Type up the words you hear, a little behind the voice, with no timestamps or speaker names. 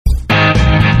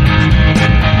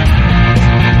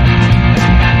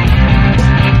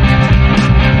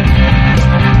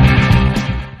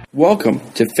Welcome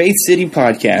to Faith City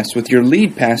Podcast with your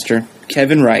lead pastor,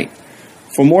 Kevin Wright.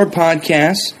 For more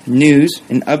podcasts, news,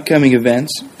 and upcoming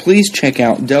events, please check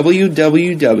out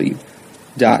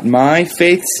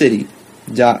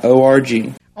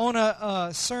www.myfaithcity.org. On a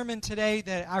sermon today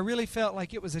that I really felt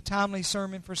like it was a timely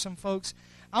sermon for some folks,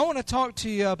 I want to talk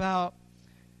to you about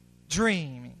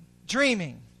dreaming.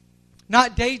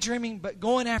 Not daydreaming, but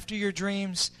going after your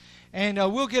dreams. And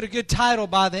we'll get a good title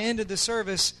by the end of the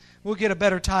service. We'll get a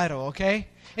better title, okay?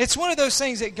 It's one of those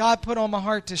things that God put on my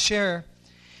heart to share.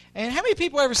 And how many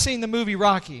people ever seen the movie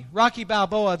Rocky? Rocky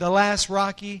Balboa, the last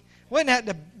Rocky. Wasn't that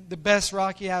the best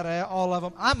Rocky out of all of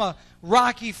them? I'm a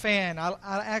Rocky fan. I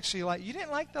actually like. You didn't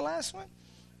like the last one?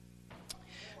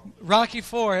 Rocky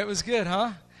 4. It was good,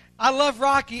 huh? I love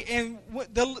Rocky. And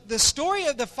the story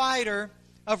of the fighter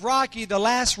of Rocky, the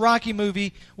last Rocky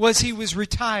movie, was he was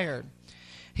retired.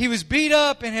 He was beat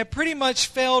up and had pretty much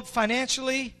failed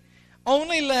financially,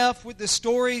 only left with the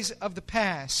stories of the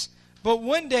past. But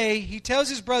one day, he tells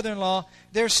his brother-in-law,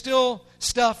 there's still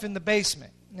stuff in the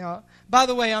basement. Now, by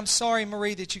the way, I'm sorry,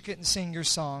 Marie, that you couldn't sing your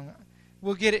song.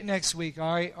 We'll get it next week,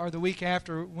 all right? Or the week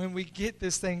after when we get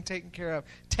this thing taken care of.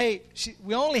 Tape.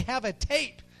 We only have a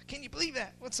tape. Can you believe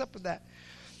that? What's up with that?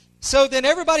 So then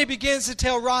everybody begins to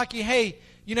tell Rocky, hey,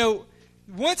 you know,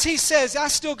 once he says, I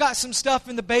still got some stuff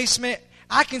in the basement,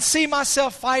 I can see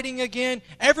myself fighting again.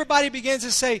 Everybody begins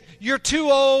to say, you're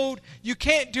too old, you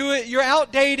can't do it, you're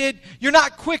outdated, you're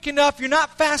not quick enough, you're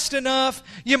not fast enough,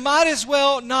 you might as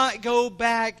well not go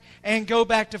back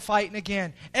to fighting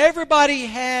again. Everybody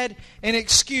had an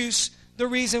excuse, the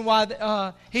reason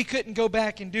why he couldn't go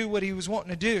back and do what he was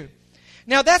wanting to do.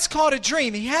 Now that's called a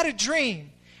dream. He had a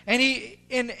dream.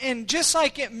 And just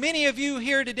like many of you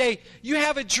here today, you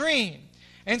have a dream.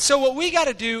 And so what we got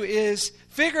to do is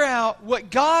figure out what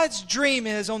God's dream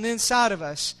is on the inside of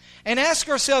us and ask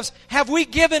ourselves, have we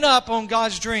given up on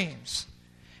God's dreams?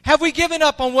 Have we given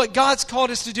up on what God's called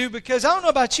us to do? Because I don't know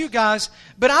about you guys,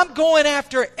 but I'm going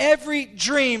after every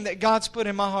dream that God's put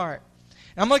in my heart.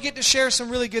 And I'm going to get to share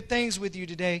some really good things with you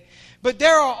today. But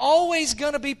there are always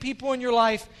going to be people in your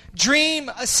life, dream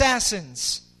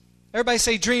assassins. Everybody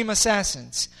say dream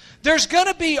assassins. There's going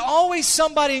to be always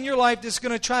somebody in your life that's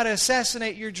going to try to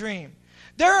assassinate your dream.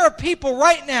 There are people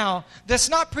right now that's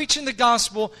not preaching the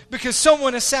gospel because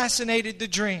someone assassinated the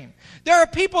dream. There are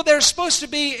people that are supposed to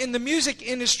be in the music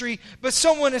industry, but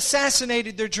someone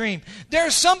assassinated their dream.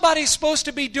 There's somebody supposed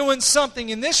to be doing something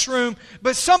in this room,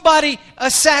 but somebody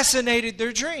assassinated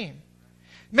their dream.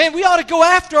 Man, we ought to go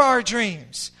after our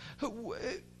dreams.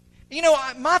 You know,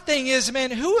 my thing is, man,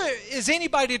 who is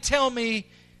anybody to tell me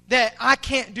that I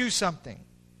can't do something?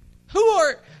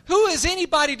 Who is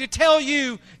anybody to tell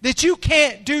you that you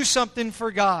can't do something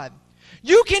for God?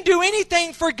 You can do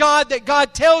anything for God that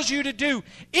God tells you to do.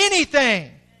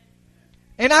 Anything.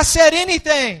 And I said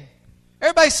anything.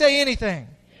 Everybody say anything.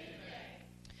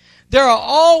 There are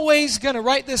always going to,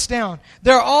 write this down,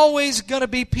 there are always going to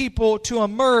be people to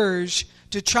emerge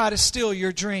to try to steal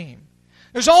your dream.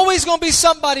 There's always going to be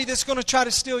somebody that's going to try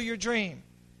to steal your dream.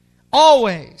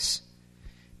 Always.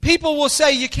 People will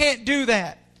say you can't do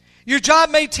that. Your job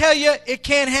may tell you it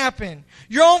can't happen.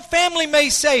 Your own family may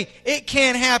say it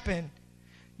can't happen.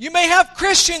 You may have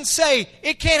Christians say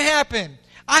it can't happen.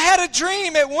 I had a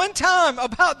dream at one time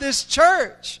about this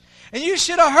church. And you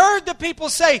should have heard the people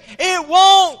say, it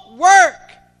won't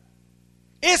work.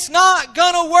 It's not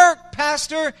going to work,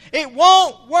 Pastor. It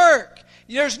won't work.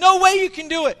 There's no way you can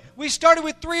do it. We started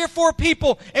with 3 or 4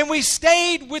 people, and we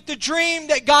stayed with the dream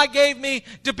that God gave me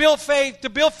to build faith, to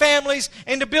build families,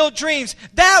 and to build dreams.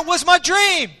 That was my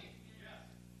dream.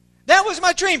 That was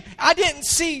my dream. I didn't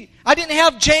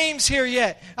have James here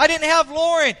yet. I didn't have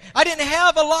Lauren. I didn't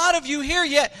have a lot of you here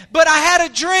yet, but I had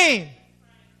a dream.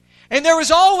 And there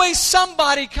was always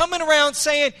somebody coming around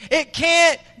saying, it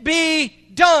can't be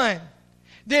done.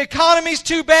 The economy's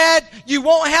too bad, you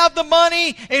won't have the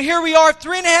money, and here we are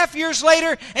 3.5 years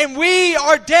later, and we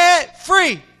are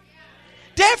debt-free.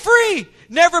 Debt-free.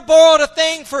 Never borrowed a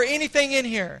thing for anything in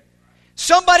here.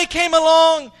 Somebody came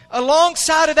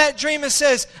alongside of that dream and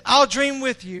says, I'll dream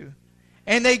with you.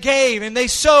 And they gave, and they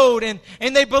sowed, and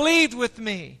they believed with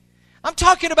me. I'm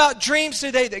talking about dreams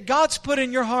today that God's put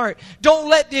in your heart. Don't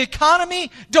let the economy,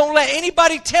 don't let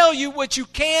anybody tell you what you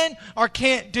can or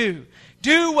can't do.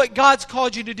 Do what God's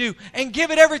called you to do and give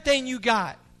it everything you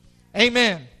got.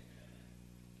 Amen.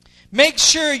 Make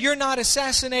sure you're not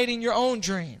assassinating your own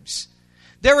dreams.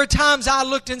 There were times I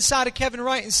looked inside of Kevin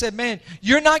Wright and said, man,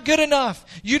 you're not good enough.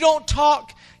 You don't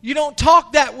talk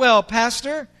that well,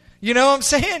 Pastor. You know what I'm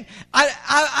saying?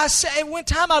 I say, one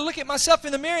time I look at myself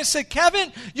in the mirror and said,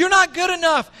 Kevin, you're not good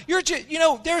enough.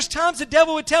 There's times the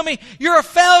devil would tell me, you're a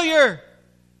failure.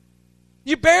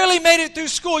 You barely made it through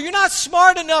school. You're not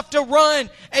smart enough to run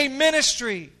a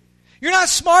ministry. You're not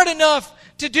smart enough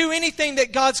to do anything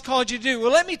that God's called you to do.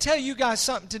 Well, let me tell you guys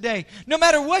something today. No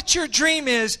matter what your dream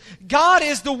is, God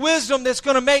is the wisdom that's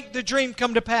going to make the dream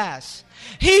come to pass.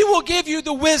 He will give you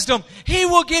the wisdom. He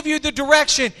will give you the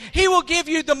direction. He will give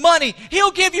you the money.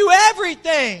 He'll give you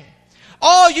everything.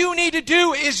 All you need to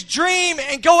do is dream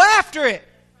and go after it.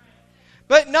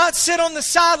 But not sit on the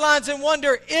sidelines and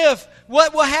wonder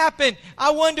what will happen.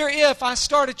 I wonder if I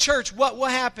start a church, what will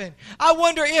happen? I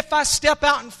wonder if I step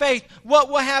out in faith, what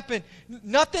will happen?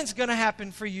 Nothing's going to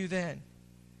happen for you then.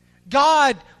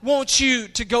 God wants you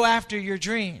to go after your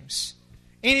dreams.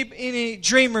 Any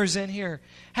dreamers in here?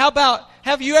 How about,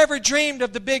 have you ever dreamed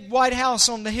of the big White House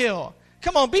on the hill?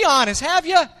 Come on, be honest, have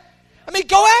you? I mean,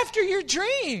 go after your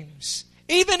dreams.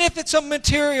 Even if it's a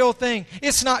material thing,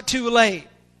 it's not too late.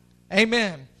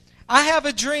 Amen. I have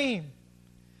a dream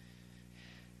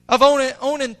of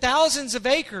owning thousands of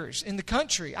acres in the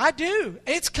country. I do.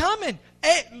 It's coming.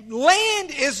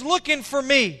 Land is looking for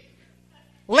me.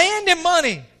 Land and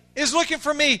money is looking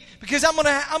for me, because I'm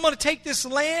gonna take this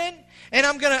land and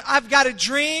I've got a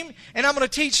dream, and I'm gonna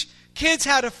teach kids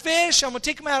how to fish. I'm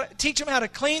gonna teach them how to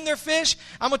clean their fish.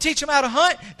 I'm gonna teach them how to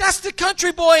hunt. That's the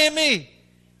country boy in me.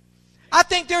 I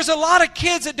think there's a lot of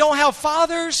kids that don't have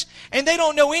fathers and they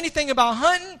don't know anything about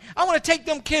hunting. I want to take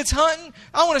them kids hunting.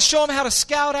 I want to show them how to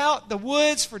scout out the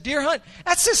woods for deer hunt.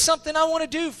 That's just something I want to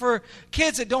do for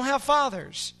kids that don't have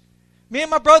fathers. Me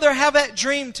and my brother have that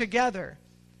dream together.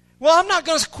 Well, I'm not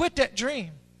going to quit that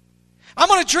dream. I'm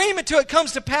going to dream until it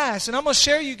comes to pass. And I'm going to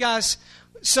share you guys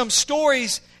some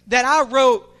stories that I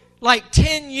wrote like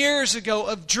 10 years ago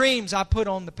of dreams I put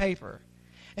on the paper.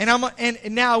 And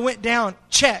now I went down,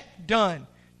 check, done,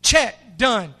 check,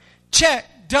 done,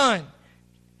 check, done.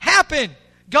 Happened.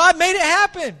 God made it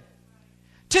happen.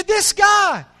 To this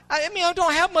guy. I mean, I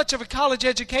don't have much of a college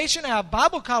education. I have a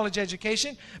Bible college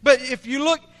education. But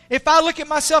if I look at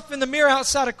myself in the mirror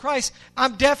outside of Christ,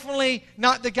 I'm definitely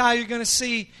not the guy you're going to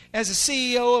see as a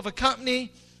CEO of a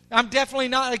company. I'm definitely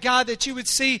not a guy that you would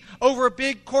see over a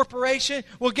big corporation.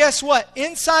 Well, guess what?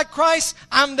 Inside Christ,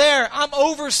 I'm there. I'm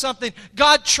over something.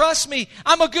 God trusts me.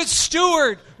 I'm a good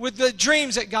steward with the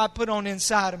dreams that God put on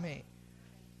inside of me.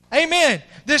 Amen.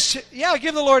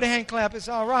 Give the Lord a hand clap. It's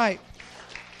all right.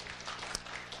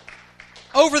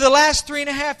 Over the last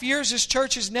 3.5 years, this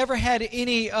church has never had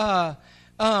any,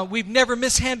 we've never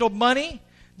mishandled money.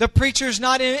 The preacher's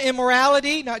not in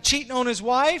immorality, not cheating on his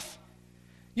wife.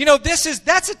 You know, that's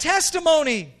a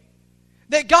testimony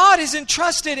that God has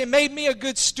entrusted and made me a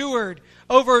good steward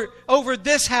over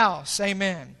this house.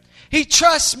 Amen. He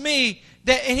trusts me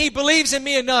and He believes in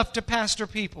me enough to pastor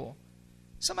people.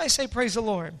 Somebody say, praise the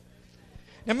Lord.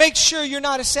 Now make sure you're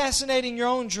not assassinating your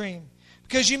own dream,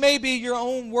 because you may be your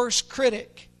own worst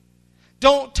critic.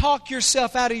 Don't talk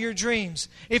yourself out of your dreams.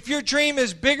 If your dream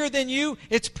is bigger than you,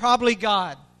 it's probably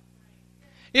God.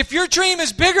 If your dream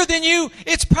is bigger than you,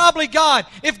 it's probably God.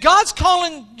 If God's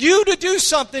calling you to do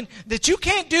something that you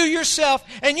can't do yourself,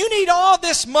 and you need all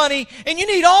this money, and you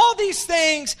need all these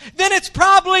things, then it's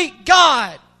probably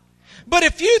God. But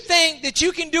if you think that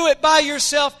you can do it by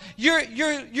yourself,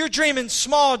 you're dreaming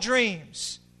small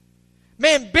dreams.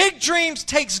 Man, big dreams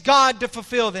takes God to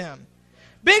fulfill them.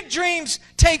 Big dreams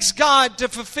takes God to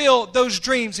fulfill those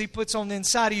dreams He puts on the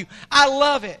inside of you. I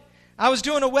love it. I was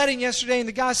doing a wedding yesterday, and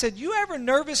the guy said, you ever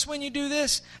nervous when you do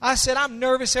this? I said, I'm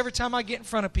nervous every time I get in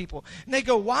front of people. And they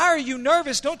go, why are you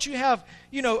nervous? Don't you have,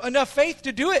 enough faith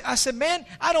to do it? I said, man,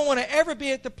 I don't want to ever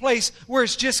be at the place where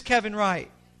it's just Kevin Wright.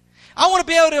 I want to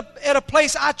be at a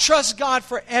place I trust God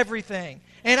for everything.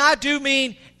 And I do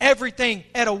mean everything.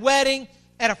 At a wedding,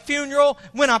 at a funeral,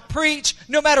 when I preach,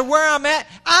 no matter where I'm at,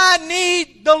 I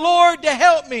need the Lord to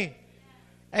help me.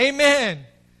 Amen.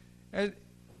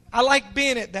 I like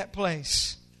being at that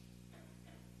place.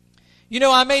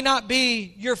 I may not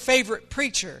be your favorite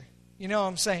preacher, you know what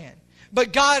I'm saying?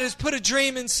 But God has put a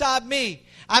dream inside me.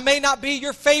 I may not be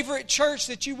your favorite church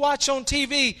that you watch on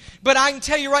TV, but I can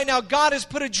tell you right now, God has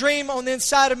put a dream on the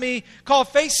inside of me called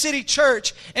Faith City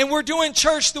Church, and we're doing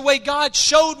church the way God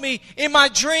showed me in my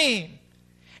dream.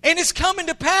 And it's coming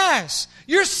to pass.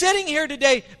 You're sitting here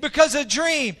today because of a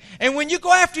dream. And when you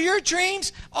go after your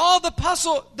dreams, all the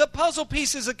puzzle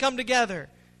pieces will come together.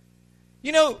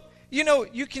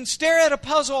 You can stare at a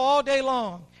puzzle all day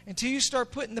long until you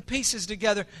start putting the pieces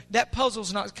together. That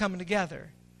puzzle's not coming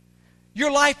together.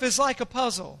 Your life is like a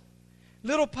puzzle.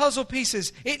 Little puzzle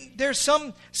pieces.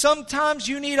 Sometimes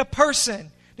you need a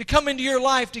person to come into your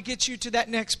life to get you to that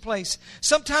next place.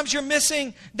 Sometimes you're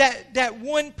missing that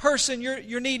one person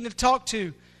you're needing to talk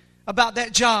to about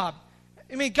that job.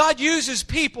 I mean, God uses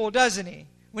people, doesn't He?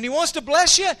 When He wants to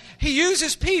bless you, He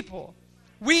uses people.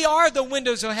 We are the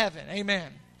windows of heaven.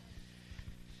 Amen.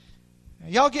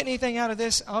 Y'all get anything out of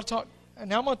this? I'll talk.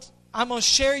 Now I'm going to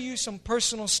share you some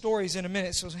personal stories in a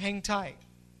minute, so hang tight.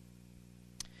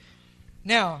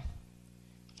 Now,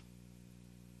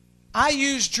 I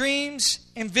use dreams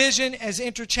and vision as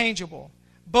interchangeable.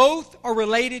 Both are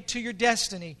related to your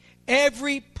destiny.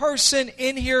 Every person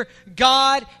in here,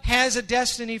 God has a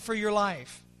destiny for your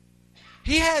life.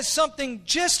 He has something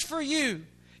just for you.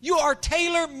 You are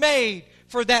tailor-made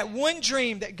for that one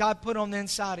dream that God put on the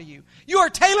inside of you. You are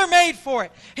tailor-made for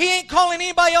it. He ain't calling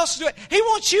anybody else to do it. He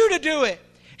wants you to do it.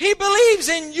 He believes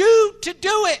in you to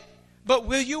do it. But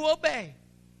will you obey?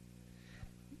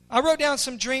 I wrote down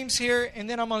some dreams here, and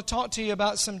then I'm going to talk to you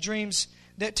about some dreams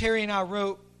that Terry and I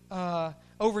wrote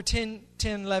over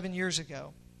 11 years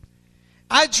ago.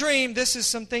 I dreamed, this is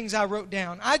some things I wrote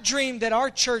down. I dreamed that our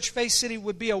church, Faith City,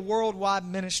 would be a worldwide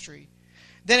ministry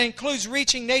that includes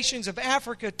reaching nations of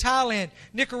Africa, Thailand,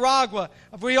 Nicaragua.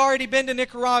 We've already been to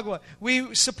Nicaragua.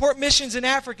 We support missions in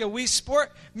Africa. We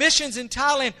support missions in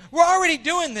Thailand. We're already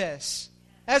doing this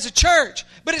as a church.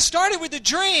 But it started with a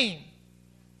dream.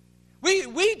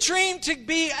 We dreamed to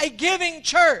be a giving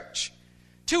church.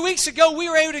 2 weeks ago, we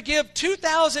were able to give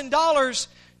 $2,000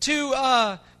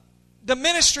 to the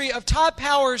ministry of Todd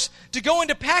Powers to go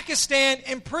into Pakistan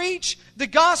and preach the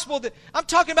gospel. I'm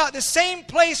talking about the same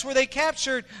place where they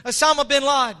captured Osama bin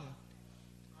Laden.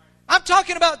 I'm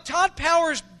talking about Todd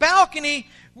Powers' balcony.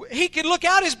 He could look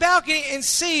out his balcony and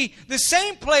see the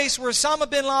same place where Osama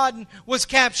bin Laden was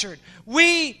captured.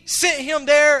 We sent him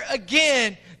there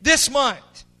again this month.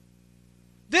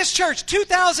 This church,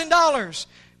 $2,000.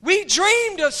 We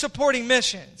dreamed of supporting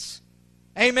missions.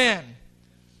 Amen.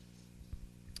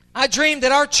 I dreamed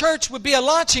that our church would be a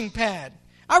launching pad.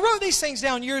 I wrote these things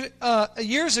down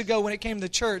years ago when it came to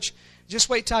church. Just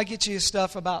wait till I get you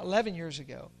stuff about 11 years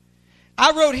ago.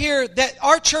 I wrote here that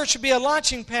our church would be a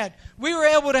launching pad. We were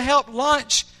able to help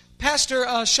launch Pastor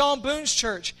Sean Boone's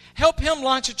church. Help him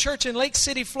launch a church in Lake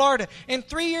City, Florida in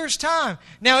 3 years' time.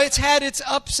 Now, it's had its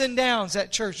ups and downs,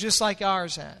 that church, just like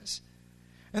ours has.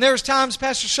 And there was times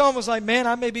Pastor Sean was like, man,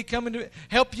 I may be coming to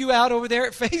help you out over there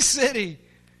at Faith City.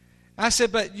 I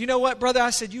said, but you know what, brother? I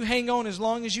said, you hang on as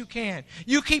long as you can.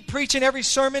 You keep preaching every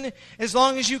sermon as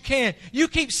long as you can. You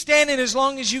keep standing as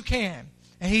long as you can.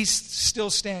 And he's still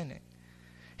standing.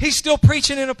 He's still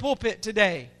preaching in a pulpit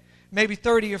today. Maybe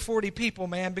 30 or 40 people,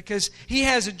 man, because he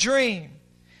has a dream.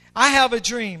 I have a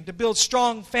dream to build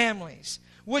strong families.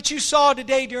 What you saw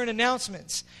today during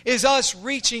announcements is us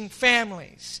reaching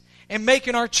families and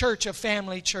making our church a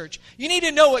family church. You need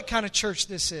to know what kind of church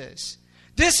this is.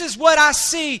 This is what I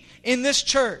see in this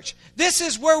church. This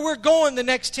is where we're going the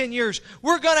next 10 years.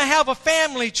 We're going to have a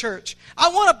family church. I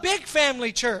want a big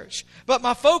family church. But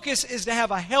my focus is to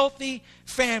have a healthy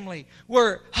family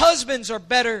where husbands are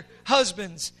better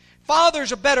husbands,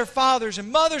 fathers are better fathers,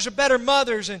 and mothers are better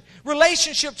mothers, and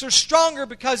relationships are stronger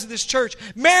because of this church.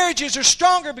 Marriages are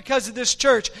stronger because of this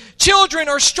church. Children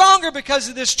are stronger because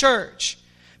of this church.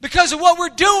 Because of what we're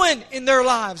doing in their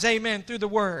lives, amen, through the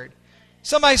Word.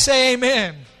 Somebody say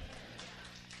amen.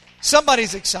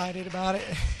 Somebody's excited about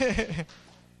it.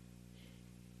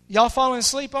 Y'all falling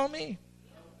asleep on me?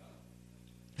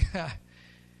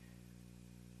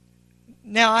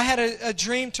 Now, I had a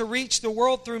dream to reach the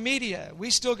world through media.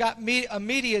 We still got a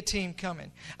media team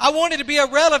coming. I wanted to be a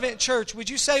relevant church. Would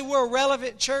you say we're a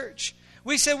relevant church?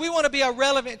 We said we want to be a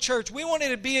relevant church. We wanted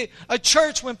to be a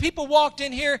church when people walked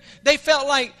in here, they felt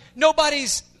like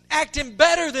nobody's acting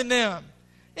better than them.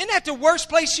 Isn't that the worst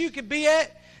place you could be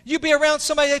at? You be around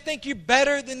somebody they think you're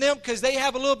better than them because they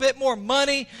have a little bit more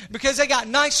money, because they got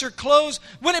nicer clothes.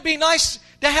 Wouldn't it be nice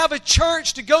to have a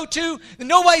church to go to and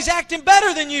nobody's acting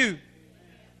better than you?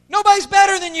 Nobody's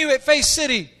better than you at Faith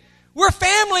City. We're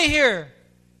family here.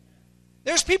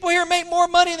 There's people here make more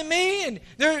money than me, and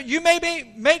you may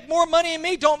make more money than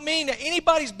me. Don't mean that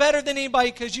anybody's better than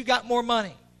anybody because you got more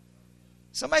money.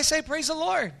 Somebody say, praise the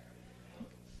Lord.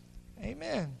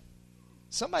 Amen.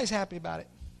 Somebody's happy about it.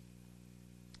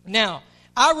 Now,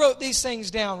 I wrote these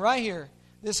things down right here.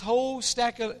 This whole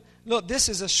stack of, look, this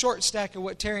is a short stack of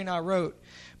what Terry and I wrote.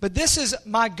 But this is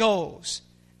my goals.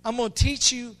 I'm going to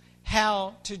teach you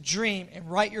how to dream and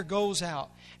write your goals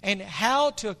out and how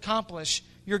to accomplish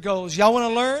your goals. Y'all want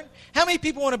to learn? How many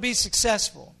people want to be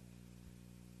successful?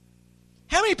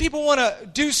 How many people want to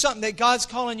do something that God's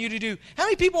calling you to do? How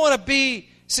many people want to be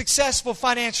successful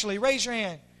financially? Raise your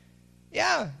hand.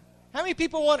 Yeah. How many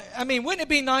people wouldn't it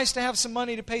be nice to have some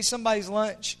money to pay somebody's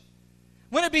lunch?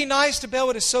 Wouldn't it be nice to be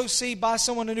able to sow seed, buy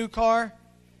someone a new car?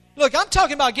 Look, I'm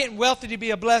talking about getting wealthy to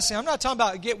be a blessing. I'm not talking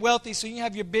about get wealthy so you can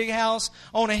have your big house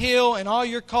on a hill and all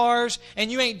your cars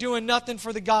and you ain't doing nothing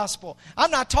for the gospel.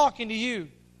 I'm not talking to you.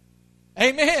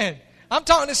 Amen. I'm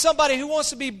talking to somebody who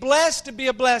wants to be blessed to be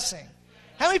a blessing.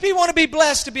 How many people want to be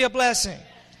blessed to be a blessing?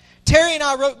 Terry and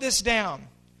I wrote this down.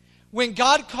 When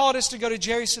God called us to go to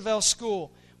Jerry Savelle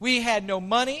School, we had no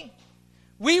money.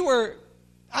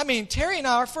 Terry and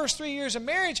I, our first 3 years of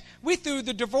marriage, we threw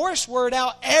the divorce word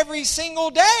out every single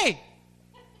day.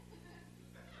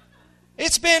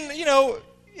 It's been,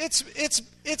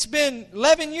 it's been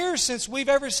 11 years since we've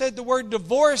ever said the word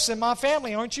divorce in my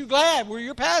family. Aren't you glad? We're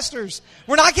your pastors.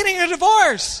 We're not getting a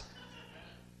divorce.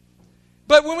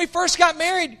 But when we first got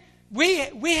married,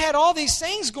 we had all these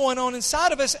things going on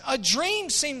inside of us. A dream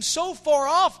seemed so far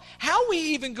off. How are we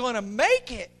even going to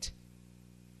make it?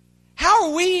 How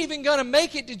are we even going to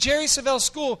make it to Jerry Savelle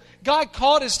School? God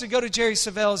called us to go to Jerry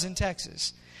Savelle's in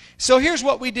Texas. So here's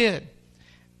what we did.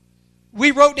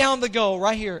 We wrote down the goal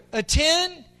right here.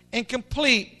 Attend and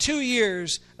complete 2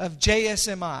 years of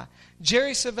JSMI,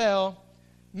 Jerry Savelle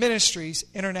Ministries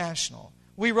International.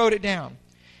 We wrote it down.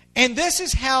 And this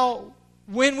is how,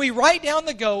 when we write down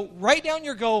the goal, write down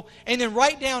your goal, and then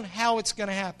write down how it's going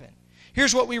to happen.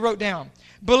 Here's what we wrote down.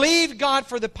 Believe God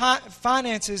for the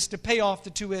finances to pay off the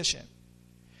tuition.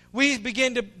 We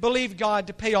begin to believe God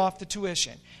to pay off the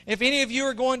tuition. If any of you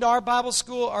are going to our Bible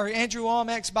school or Andrew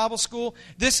Almack's Bible school,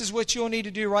 this is what you'll need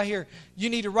to do right here. You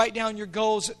need to write down your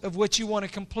goals of what you want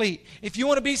to complete. If you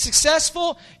want to be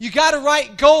successful, you got to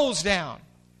write goals down.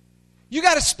 You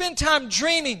got to spend time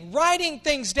dreaming, writing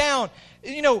things down.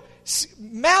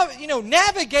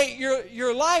 Navigate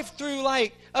your life through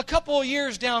like a couple of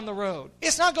years down the road.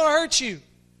 It's not going to hurt you.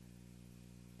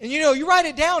 And you write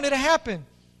it down, it'll happen.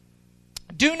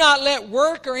 Do not let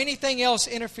work or anything else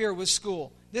interfere with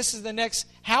school. This is the next,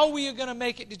 how are we going to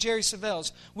make it to Jerry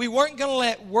Savelle's? We weren't going to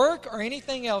let work or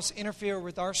anything else interfere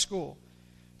with our school.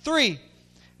 3,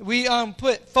 we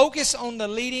put focus on the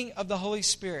leading of the Holy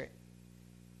Spirit.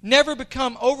 Never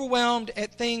become overwhelmed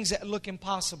at things that look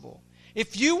impossible.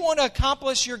 If you want to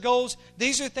accomplish your goals,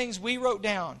 these are things we wrote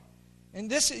down. And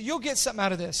this, you'll get something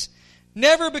out of this.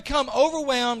 Never become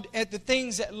overwhelmed at the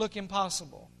things that look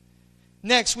impossible.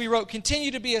 Next, we wrote,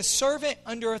 continue to be a servant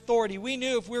under authority. We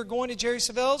knew if we were going to Jerry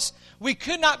Savelle's, we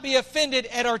could not be offended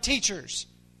at our teachers.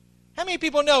 How many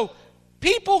people know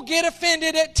people get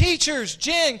offended at teachers?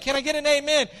 Jen, can I get an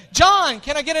amen? John,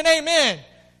 can I get an amen?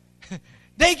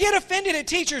 They get offended at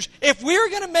teachers. If we were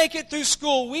going to make it through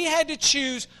school, we had to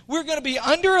choose. We're going to be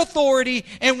under authority,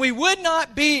 and we would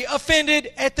not be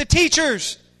offended at the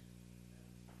teachers.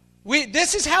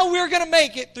 This is how we're going to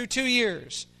make it through 2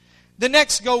 years. The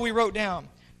next goal we wrote down,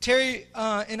 Terry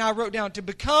and I wrote down, to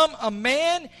become a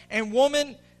man and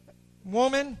woman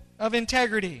of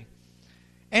integrity.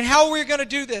 And how we're going to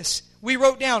do this, we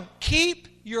wrote down, keep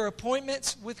your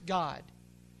appointments with God.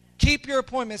 Keep your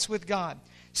appointments with God.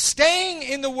 Staying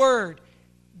in the Word.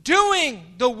 Doing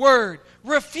the Word.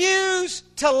 Refuse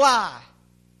to lie.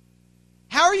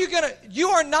 How are you going to... You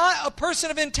are not a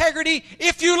person of integrity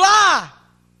if you lie.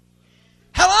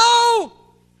 Hello?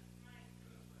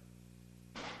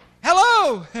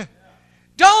 Hello?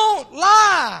 Don't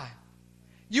lie.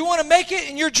 You want to make it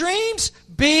in your dreams?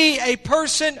 Be a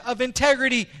person of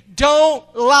integrity.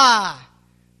 Don't lie.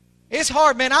 It's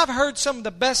hard, man. I've heard some of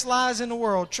the best lies in the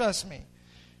world. Trust me.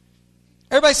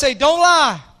 Everybody say, don't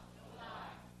lie.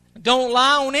 Don't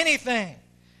lie on anything.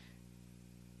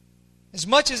 As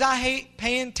much as I hate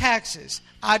paying taxes,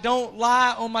 I don't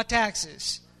lie on my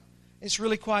taxes. It's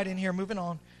really quiet in here. Moving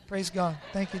on. Praise God.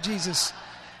 Thank you, Jesus.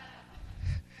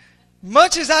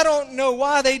 Much as I don't know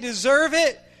why they deserve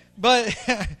it, but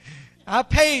I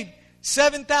paid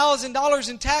 $7,000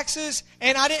 in taxes,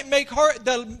 and I didn't make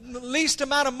the least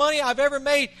amount of money I've ever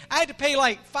made. I had to pay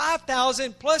like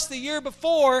 $5,000 plus the year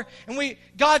before, and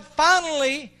I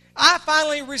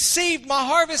finally received my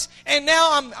harvest, and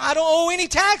now I don't owe any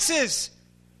taxes.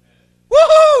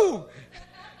 Woohoo!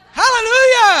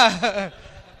 Hallelujah!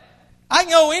 I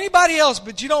can owe anybody else,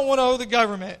 but you don't want to owe the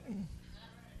government.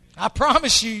 I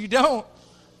promise you, you don't.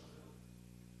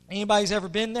 Anybody's ever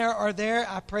been there or there,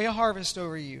 I pray a harvest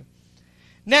over you.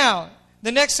 Now,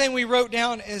 the next thing we wrote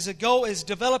down as a goal is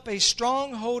develop a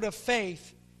stronghold of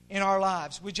faith in our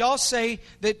lives. Would y'all say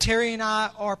that Terry and I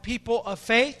are people of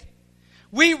faith?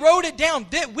 We wrote it down.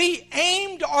 That we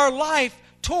aimed our life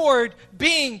toward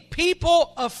being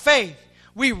people of faith.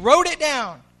 We wrote it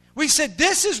down. We said,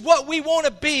 this is what we want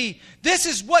to be. This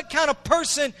is what kind of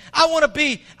person I want to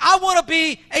be. I want to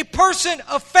be a person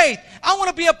of faith. I want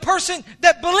to be a person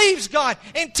that believes God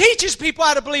and teaches people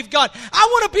how to believe God. I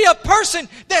want to be a person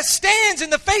that stands in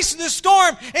the face of the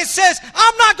storm and says,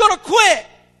 I'm not going to quit.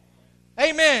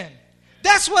 Amen.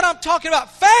 That's what I'm talking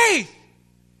about. Faith.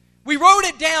 We wrote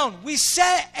it down. We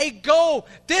set a goal.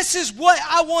 This is what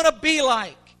I want to be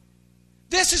like.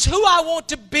 This is who I want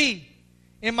to be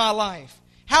in my life.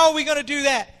 How are we going to do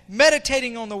that?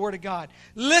 Meditating on the Word of God.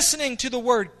 Listening to the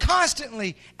Word.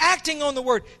 Constantly acting on the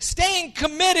Word. Staying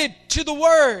committed to the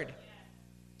Word.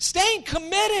 Staying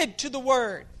committed to the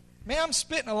Word. Man, I'm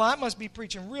spitting a lot. I must be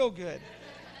preaching real good.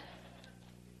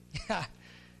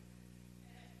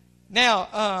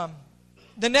 Now,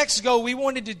 the next goal, we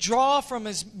wanted to draw from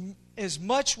as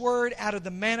much Word out of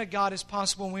the man of God as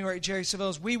possible when we were at Jerry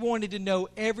Savelle's. We wanted to know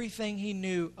everything he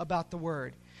knew about the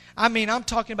Word. I mean, I'm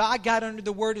talking about I got under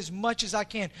the Word as much as I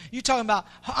can. I'm talking about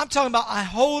a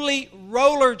holy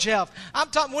roller, Jeff. I'm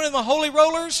talking one of the holy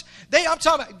rollers. I'm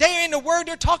talking about they're in the Word,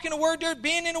 they're talking the Word, they're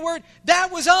being in the Word.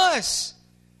 That was us.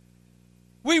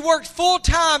 We worked full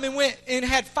time and went and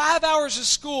had 5 hours of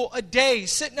school a day,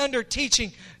 sitting under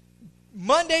teaching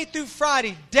Monday through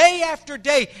Friday, day after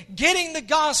day, getting the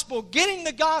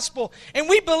gospel, and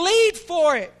we believed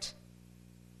for it.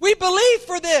 We believed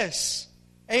for this.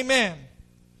 Amen.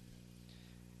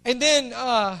 And then,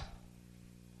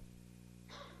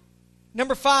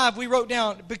 number 5, we wrote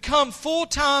down, become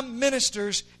full-time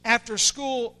ministers after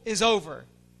school is over.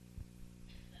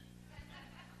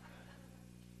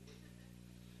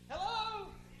 Hello?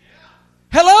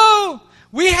 Hello?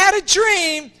 We had a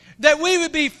dream that we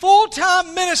would be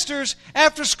full-time ministers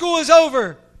after school is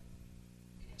over.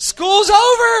 School's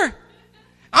over.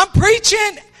 I'm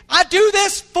preaching. I do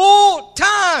this full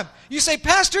time. You say,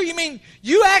 Pastor, you mean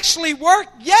you actually work?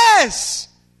 Yes.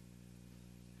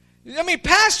 I mean,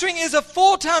 pastoring is a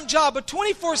full-time job, a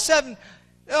 24/7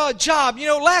 job. You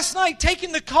know, last night,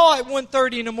 taking the call at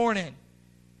 1:30 in the morning.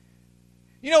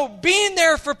 You know, being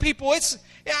there for people.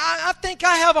 I think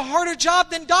I have a harder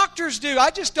job than doctors do. I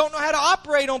just don't know how to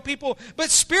operate on people. But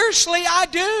spiritually, I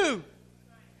do.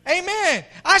 Amen.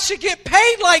 I should get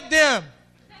paid like them.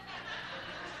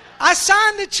 I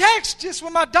signed the checks just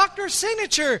with my doctor's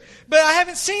signature, but I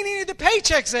haven't seen any of the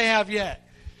paychecks they have yet.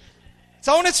 It's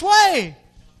on its way.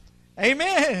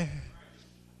 Amen.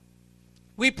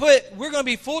 We're going to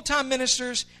be full-time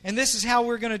ministers, and this is how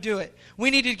we're going to do it. We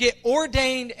need to get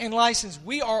ordained and licensed.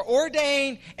 We are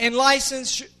ordained and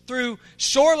licensed through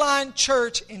Shoreline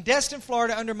Church in Destin,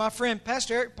 Florida, under my friend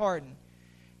Pastor Eric Pardon.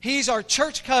 He's our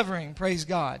church covering, praise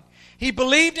God. He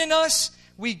believed in us.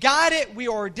 We got it. We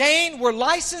ordained. We're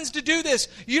licensed to do this.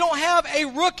 You don't have a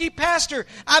rookie pastor.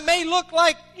 I may look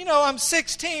like, I'm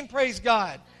 16, praise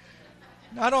God.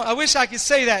 I wish I could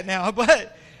say that now,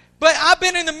 but I've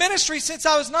been in the ministry since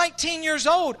I was 19 years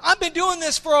old. I've been doing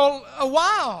this for a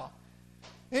while.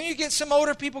 And you get some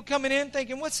older people coming in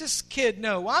thinking, what's this kid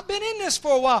know? Well, I've been in this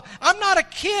for a while. I'm not a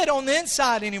kid on the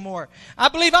inside anymore. I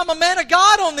believe I'm a man of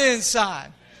God on the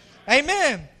inside.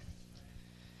 Amen.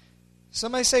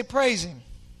 Somebody say praise Him.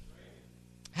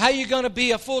 How are you going to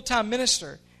be a full-time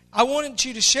minister? I wanted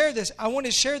you to share this. I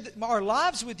wanted to share our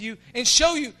lives with you and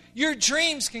show you your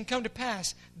dreams can come to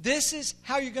pass. This is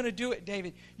how you're going to do it,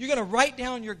 David. You're going to write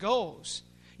down your goals.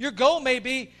 Your goal may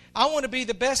be, I want to be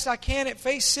the best I can at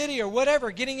Faith City or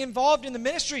whatever, getting involved in the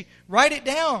ministry. Write it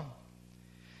down.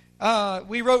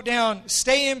 We wrote down,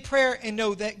 stay in prayer and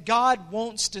know that God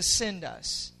wants to send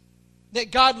us. That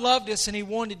God loved us and He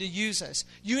wanted to use us.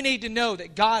 You need to know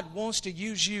that God wants to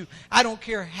use you. I don't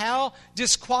care how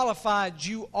disqualified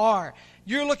you are.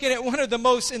 You're looking at one of the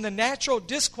most, in the natural,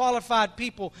 disqualified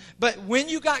people. But when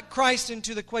you got Christ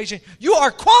into the equation, you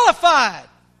are qualified.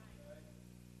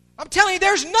 I'm telling you,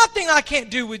 there's nothing I can't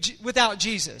do without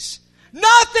Jesus.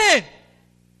 Nothing.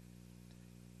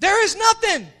 There is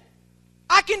nothing.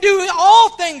 I can do all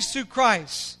things through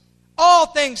Christ. All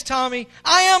things, Tommy.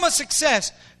 I am a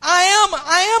success.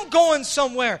 I am going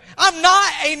somewhere. I'm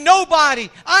not a nobody.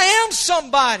 I am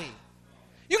somebody.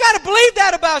 You got to believe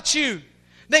that about you.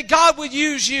 That God would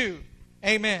use you.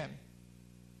 Amen.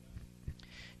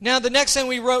 Now the next thing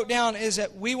we wrote down is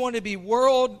that we want to be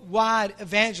worldwide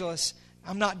evangelists.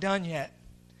 I'm not done yet.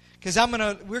 Because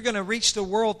we're going to reach the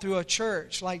world through a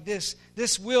church like this.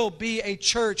 This will be a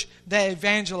church that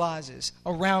evangelizes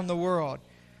around the world.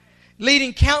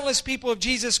 Leading countless people of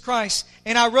Jesus Christ.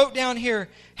 And I wrote down here,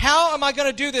 how am I going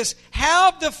to do this?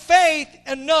 Have the faith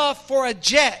enough for a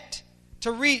jet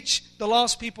to reach the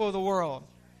lost people of the world.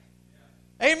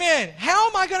 Amen. How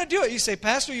am I going to do it? You say,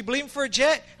 Pastor, you believing for a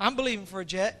jet? I'm believing for a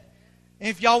jet. And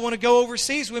if y'all want to go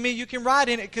overseas with me, you can ride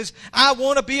in it because I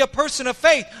want to be a person of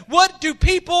faith. What do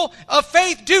people of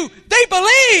faith do? They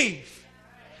believe.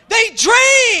 They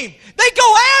dream. They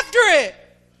go after it.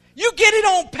 You get it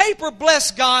on paper,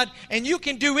 bless God, and you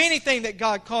can do anything that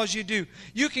God calls you to do.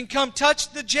 You can come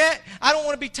touch the jet. I don't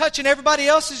want to be touching everybody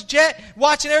else's jet,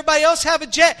 watching everybody else have a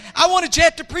jet. I want a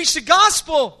jet to preach the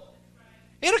gospel.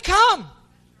 It'll come.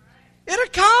 It'll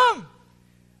come.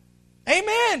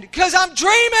 Amen. Because I'm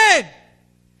dreaming.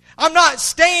 I'm not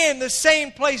staying the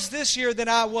same place this year than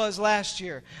I was last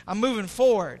year. I'm moving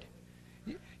forward.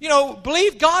 You know,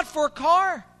 believe God for a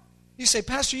car. You say,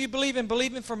 Pastor, you believe in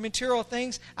believing for material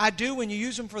things? I do when you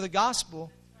use them for the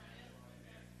gospel.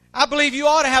 I believe you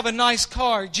ought to have a nice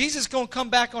car. Jesus is going to come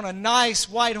back on a nice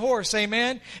white horse,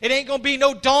 amen? It ain't going to be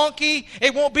no donkey.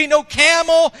 It won't be no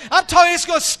camel. I'm talking, it's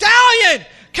going to stallion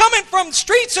coming from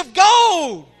streets of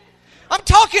gold. I'm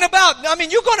talking about,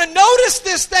 you're going to notice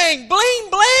this thing. Bling,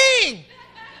 bling.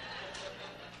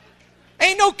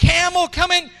 Ain't no camel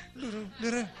coming.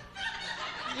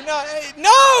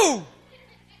 No.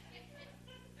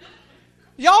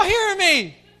 Y'all hearing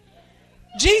me?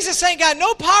 Jesus ain't got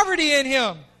no poverty in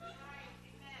Him.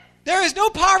 There is no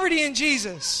poverty in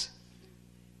Jesus.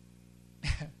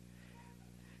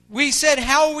 We said,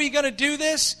 how are we going to do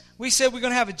this? We said we're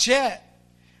going to have a jet.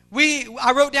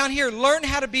 I wrote down here, learn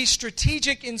how to be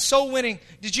strategic in soul winning.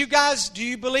 Do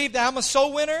you believe that I'm a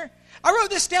soul winner? I wrote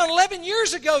this down 11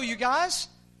 years ago, you guys.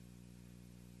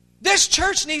 This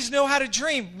church needs to know how to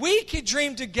dream. We could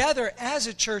dream together as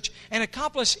a church and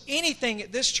accomplish anything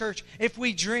at this church if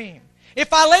we dream.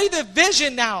 If I lay the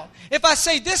vision now, if I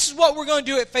say this is what we're going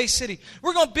to do at Faith City,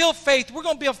 we're going to build faith, we're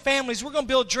going to build families, we're going to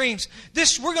build dreams.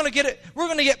 We're going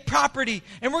to get property,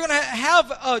 and we're going to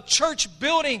have a church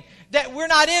building that we're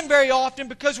not in very often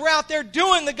because we're out there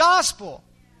doing the gospel.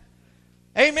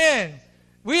 Amen.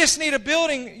 We just need a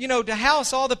building, to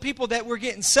house all the people that we're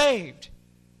getting saved.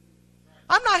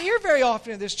 I'm not here very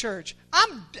often at this church.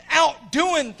 I'm out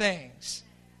doing things.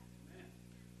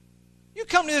 You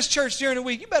come to this church during the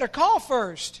week, you better call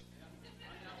first.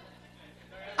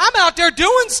 I'm out there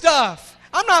doing stuff.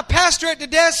 I'm not pastor at the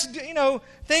desk,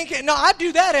 thinking. No, I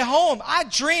do that at home. I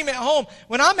dream at home.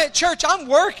 When I'm at church, I'm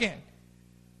working.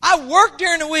 I work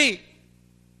during the week.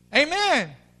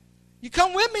 Amen. You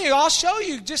come with me. I'll show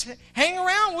you. Just hang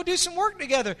around. We'll do some work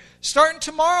together. Starting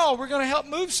tomorrow, we're going to help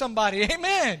move somebody.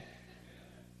 Amen.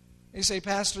 You say,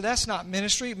 Pastor, that's not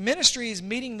ministry. Ministry is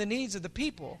meeting the needs of the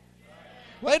people.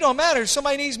 Well, it don't matter. If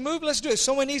somebody needs moved, let's do it.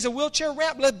 Someone needs a wheelchair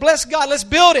ramp, let's bless God. Let's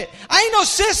build it. I ain't no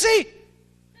sissy.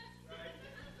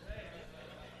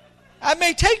 It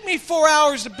may take me 4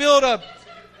 hours to build a,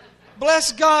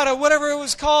 bless God, or whatever it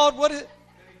was called.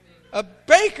 A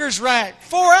baker's rack.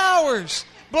 4 hours.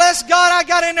 Bless God, I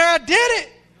got in there. I did it.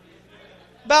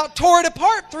 About tore it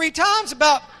apart 3 times.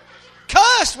 About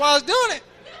cussed while I was doing it.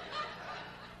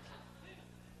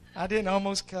 I didn't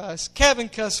almost cuss. Kevin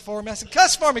cussed for me. I said,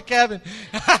 cuss for me, Kevin.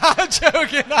 I'm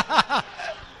joking. Go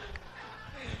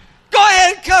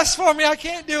ahead and cuss for me. I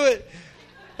can't do it.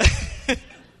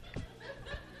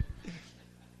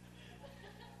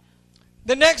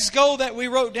 The next goal that we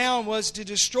wrote down was to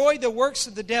destroy the works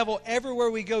of the devil everywhere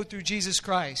we go through Jesus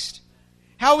Christ.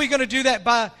 How are we going to do that?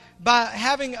 By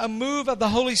having a move of the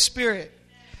Holy Spirit.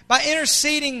 By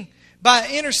interceding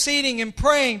and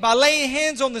praying, by laying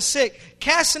hands on the sick,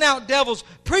 casting out devils,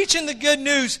 preaching the good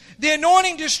news. The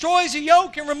anointing destroys the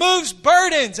yoke and removes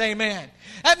burdens. Amen.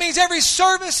 That means every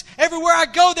service, everywhere I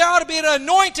go, there ought to be an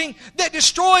anointing that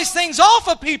destroys things off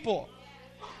of people.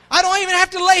 I don't even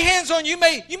have to lay hands on you.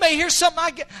 You may hear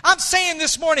something I'm saying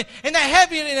this morning, and that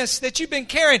heaviness that you've been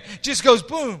carrying just goes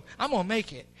boom. I'm going to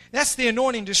make it. That's the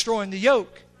anointing destroying the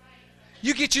yoke.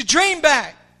 You get your dream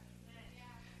back.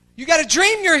 You got to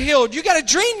dream you're healed. You got to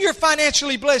dream you're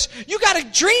financially blessed. You got to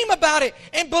dream about it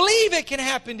and believe it can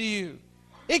happen to you.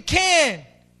 It can.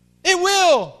 It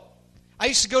will. I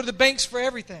used to go to the banks for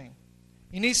everything.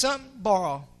 You need something?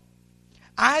 Borrow.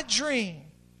 I dream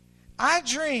I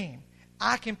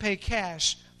can pay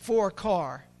cash for a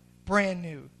car, brand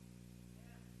new.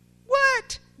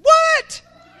 What?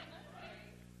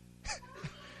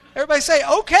 Everybody say,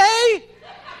 okay.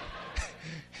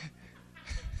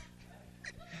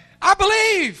 I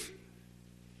believe.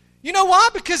 You know why?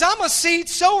 Because I'm a seed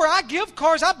sower. I give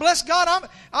cars. I bless God.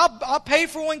 I'll pay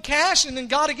for one cash, and then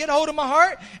God will get a hold of my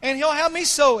heart, and He'll have me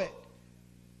sow it.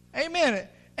 Amen.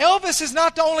 Elvis is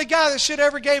not the only guy that should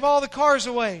ever gave all the cars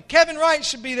away. Kevin Wright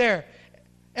should be there.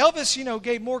 Elvis,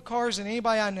 gave more cars than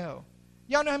anybody I know.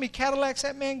 Y'all know how many Cadillacs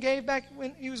that man gave back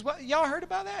when he was... Y'all heard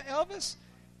about that, Elvis?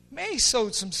 Man, he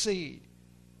sowed some seed.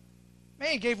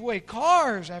 Man, he gave away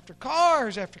cars after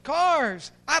cars after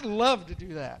cars. I'd love to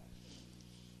do that.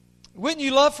 Wouldn't you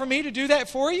love for me to do that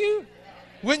for you?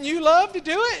 Wouldn't you love to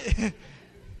do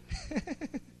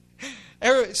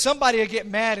it? Somebody will get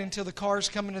mad until the car's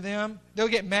coming to them. They'll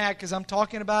get mad because I'm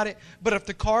talking about it. But if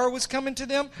the car was coming to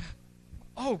them,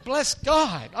 oh, bless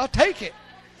God, I'll take it.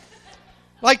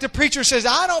 Like the preacher says,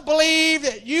 I don't believe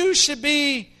that you should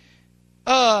be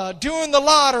doing the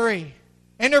lottery.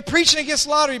 And they're preaching against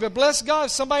lottery. But bless God,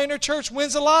 if somebody in their church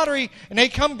wins the lottery and they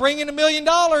come bringing $1 million.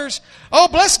 Oh,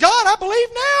 bless God, I believe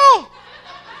now.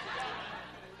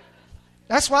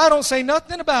 That's why I don't say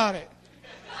nothing about it.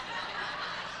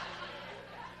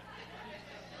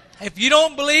 If you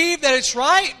don't believe that it's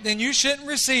right, then you shouldn't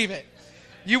receive it.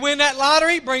 You win that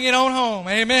lottery, bring it on home.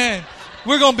 Amen.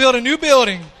 We're going to build a new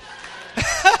building.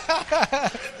 I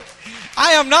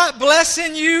am not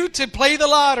blessing you to play the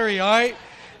lottery, all right?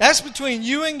 That's between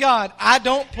you and God. I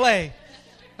don't play.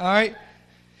 All right?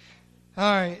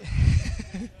 All right.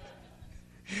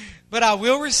 But I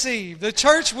will receive. The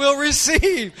church will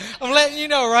receive. I'm letting you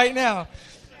know right now.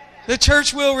 The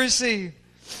church will receive.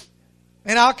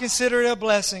 And I'll consider it a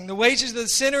blessing. The wages of the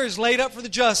sinner is laid up for the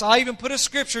just. I'll even put a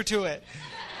scripture to it.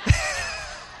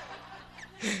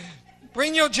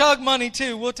 Bring your jug money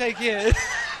too. We'll take it.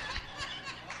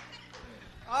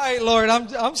 All right, Lord.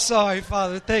 I'm sorry,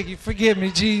 Father. Thank you. Forgive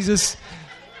me, Jesus.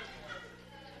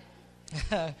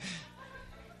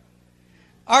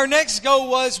 Our next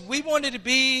goal was we wanted to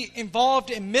be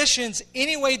involved in missions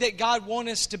any way that God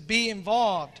wanted us to be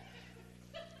involved.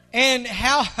 And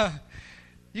how...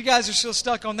 You guys are still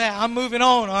stuck on that. I'm moving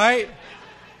on, all right?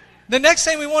 The next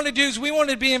thing we wanted to do is we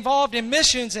wanted to be involved in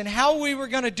missions, and how we were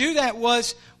going to do that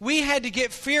was we had to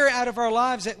get fear out of our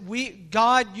lives that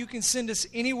God, you can send us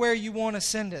anywhere you want to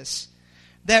send us.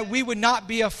 That we would not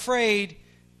be afraid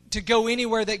to go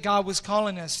anywhere that God was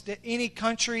calling us, to any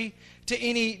country, to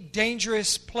any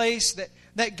dangerous place,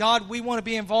 that God, we want to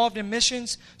be involved in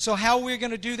missions. So how we're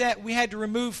going to do that, we had to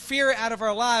remove fear out of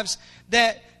our lives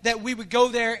that we would go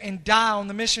there and die on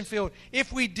the mission field.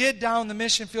 If we did die on the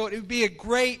mission field, it would be a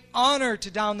great honor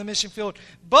to die on the mission field.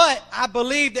 But I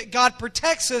believe that God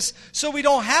protects us so we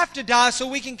don't have to die, so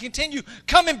we can continue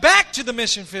coming back to the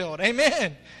mission field.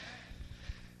 Amen.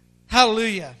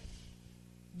 Hallelujah.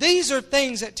 These are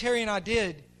things that Terry and I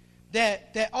did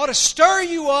that ought to stir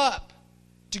you up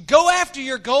to go after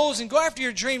your goals and go after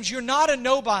your dreams. You're not a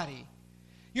nobody.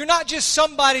 You're not just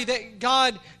somebody that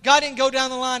God didn't go down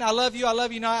the line, I love you not, I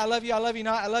love you, I love you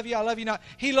not, I love you not.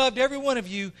 He loved every one of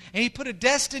you, and He put a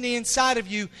destiny inside of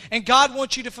you, and God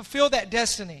wants you to fulfill that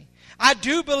destiny. I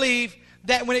do believe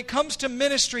that when it comes to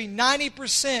ministry,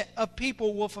 90% of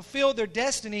people will fulfill their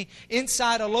destiny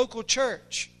inside a local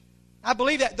church. I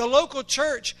believe that. The local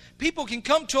church, people can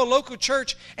come to a local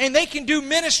church and they can do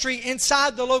ministry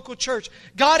inside the local church.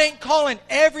 God ain't calling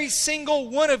every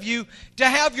single one of you to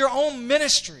have your own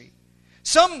ministry.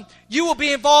 You will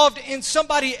be involved in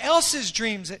somebody else's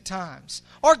dreams at times.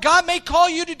 Or God may call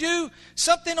you to do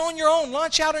something on your own,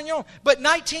 launch out on your own. But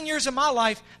 19 years of my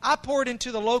life, I poured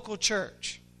into the local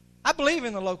church. I believe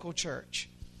in the local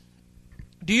church.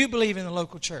 Do you believe in the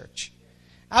local church?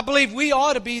 I believe we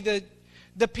ought to be the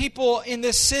people in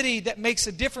this city that makes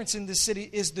a difference in this city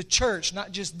is the church,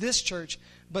 not just this church,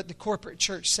 but the corporate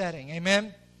church setting.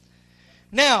 Amen?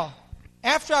 Now,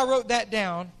 after I wrote that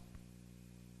down,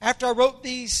 after I wrote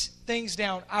these things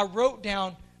down, I wrote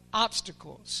down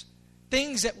obstacles,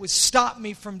 things that would stop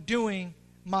me from doing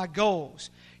my goals.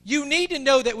 You need to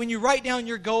know that when you write down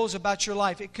your goals about your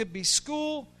life, it could be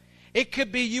school, it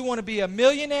could be you want to be a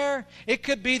millionaire. It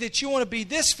could be that you want to be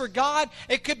this for God.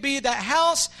 It could be that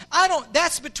house.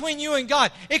 That's between you and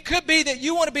God. It could be that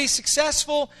you want to be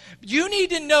successful. You need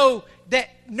to know that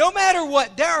no matter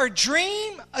what, there are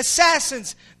dream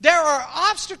assassins. There are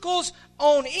obstacles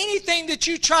on anything that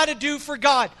you try to do for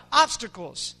God.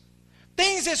 Obstacles.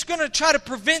 Things that's going to try to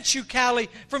prevent you, Callie,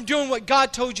 from doing what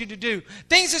God told you to do.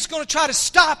 Things that's going to try to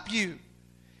stop you.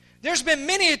 There's been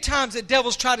many a times that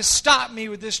devils try to stop me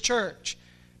with this church.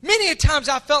 Many a times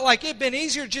I felt like it'd been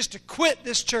easier just to quit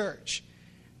this church.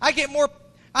 I'm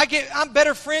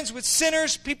better friends with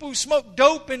sinners, people who smoke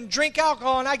dope and drink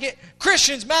alcohol, and I get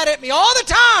Christians mad at me all the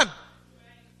time.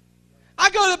 I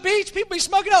go to the beach, people be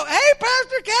smoking dope. Hey,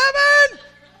 Pastor Kevin!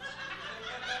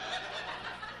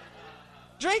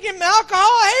 Drinking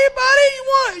alcohol. Hey,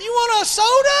 buddy, you want a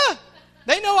soda?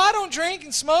 They know I don't drink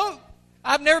and smoke.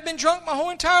 I've never been drunk my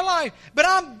whole entire life. But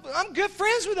I'm good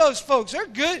friends with those folks. They're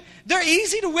good. They're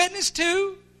easy to witness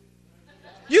to.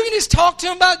 You can just talk to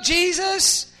them about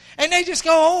Jesus, and they just go,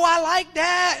 oh, I like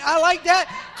that. I like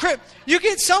that. You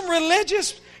get some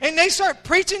religious, and they start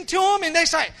preaching to them, and they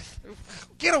start,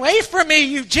 Get away from me,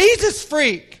 you Jesus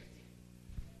freak.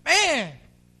 Man.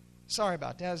 Sorry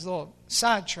about that. I was a little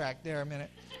sidetracked there a minute.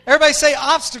 Everybody say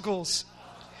obstacles.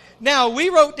 Now, we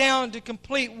wrote down to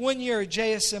complete 1 year of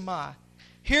JSMI.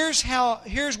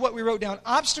 Here's what we wrote down.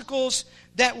 Obstacles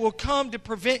that will come to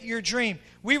prevent your dream.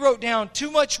 We wrote down too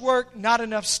much work, not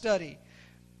enough study.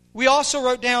 We also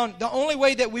wrote down the only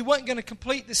way that we weren't going to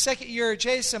complete the second year of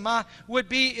JSMI would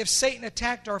be if Satan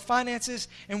attacked our finances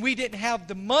and we didn't have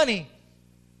the money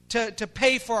to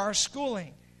pay for our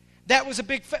schooling. That was a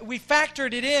big, we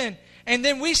factored it in. And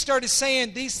then we started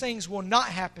saying these things will not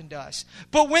happen to us.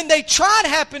 But when they tried to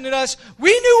happen to us,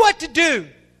 we knew what to do.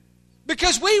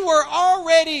 Because we were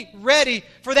already ready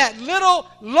for that little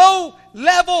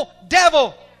low-level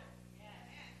devil.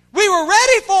 We were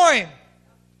ready for him.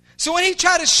 So when he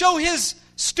tried to show his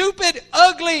stupid,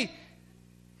 ugly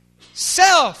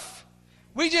self,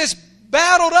 we just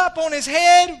battled up on his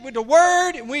head with the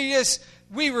word, and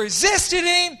we resisted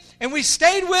him, and we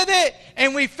stayed with it,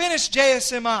 and we finished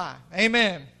JSMI.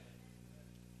 Amen.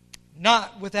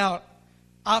 Not without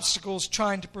obstacles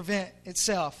trying to prevent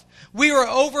itself. We were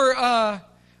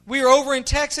over in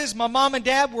Texas. My mom and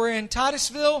dad were in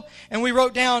Titusville, and we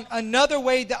wrote down another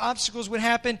way the obstacles would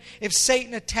happen if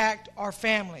Satan attacked our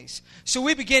families. So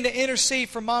we began to intercede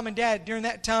for mom and dad. During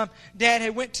that time, dad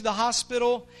had went to the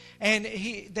hospital, and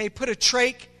they put a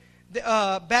trach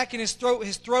back in his throat.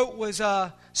 His throat was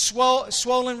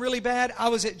swollen really bad. I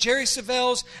was at Jerry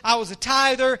Savelle's. I was a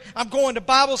tither. I'm going to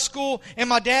Bible school in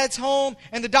my dad's home,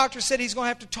 and the doctor said he's going to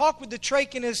have to talk with the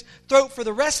trach in his throat for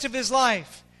the rest of his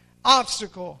life.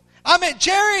 Obstacle. I'm at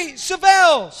Jerry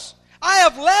Savelle's. I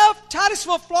have left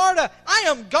Titusville, Florida. I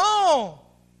am gone.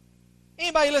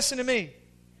 Anybody listen to me?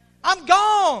 I'm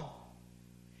gone.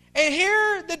 And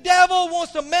here the devil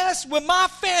wants to mess with my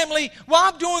family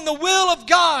while I'm doing the will of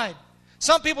God.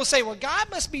 Some people say, well,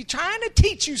 God must be trying to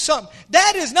teach you something.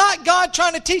 That is not God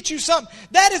trying to teach you something.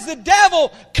 That is the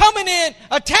devil coming in,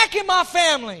 attacking my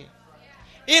family.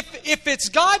 If it's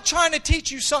God trying to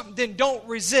teach you something, then don't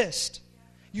resist.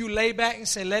 You lay back and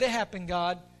say, let it happen,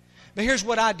 God. But here's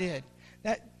what I did.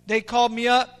 They called me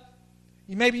up.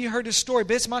 Maybe you heard this story,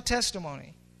 but it's my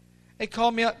testimony. They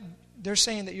called me up. They're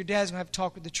saying that your dad's going to have to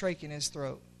talk with the trach in his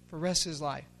throat for the rest of his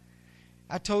life.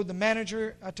 I told the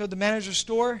manager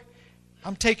store,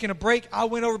 I'm taking a break. I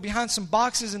went over behind some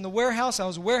boxes in the warehouse. I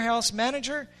was a warehouse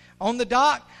manager on the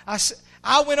dock.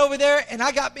 I went over there and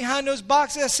I got behind those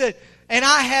boxes. I said, and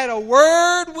I had a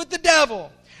word with the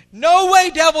devil. No way,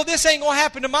 devil, this ain't going to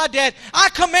happen to my dad. I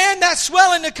command that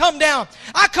swelling to come down.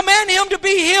 I command him to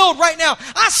be healed right now.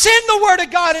 I send the word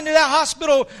of God into that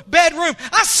hospital bedroom.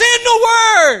 I send the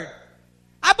word.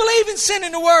 I believe in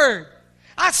sending the word.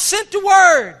 I sent the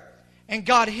word, and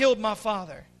God healed my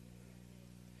father.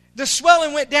 The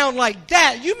swelling went down like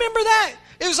that. You remember that?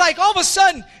 It was like all of a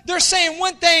sudden they're saying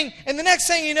one thing, and the next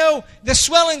thing you know, the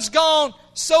swelling's gone,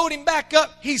 sewed him back up,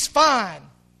 he's fine.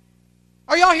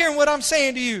 Are y'all hearing what I'm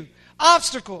saying to you?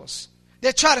 Obstacles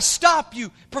that try to stop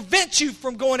you, prevent you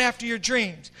from going after your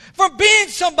dreams, from being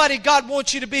somebody God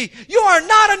wants you to be. You are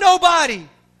not a nobody.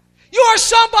 You are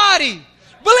somebody.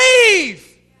 Believe.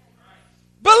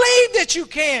 Believe that you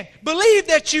can. Believe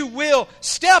that you will.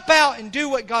 Step out and do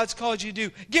what God's called you to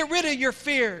do. Get rid of your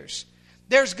fears.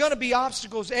 There's going to be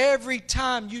obstacles every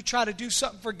time you try to do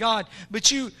something for God,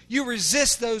 but you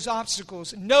resist those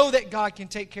obstacles. Know that God can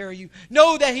take care of you.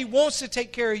 Know that He wants to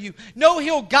take care of you. Know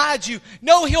He'll guide you.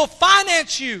 Know He'll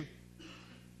finance you.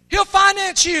 He'll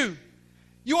finance you.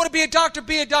 You want to be a doctor?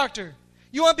 Be a doctor.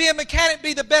 You want to be a mechanic?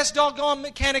 Be the best doggone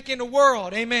mechanic in the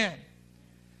world. Amen.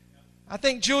 I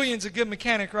think Julian's a good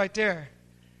mechanic right there.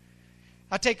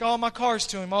 I take all my cars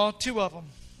to him, all two of them.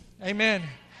 Amen.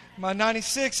 My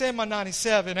 96 and my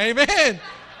 97. Amen.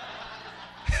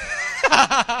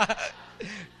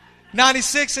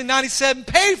 96 and 97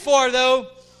 paid for, though.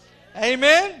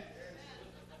 Amen.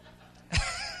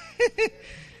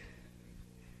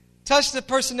 Touch the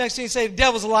person next to you and say, the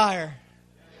devil's a liar.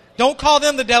 Don't call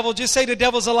them the devil. Just say the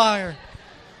devil's a liar.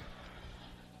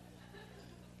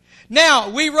 Now,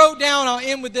 we wrote down, I'll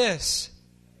end with this.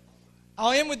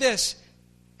 I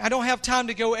don't have time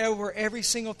to go over every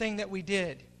single thing that we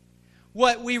did.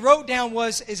 What we wrote down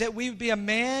is that we would be a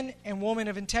man and woman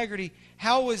of integrity.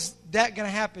 How was that going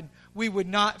to happen? We would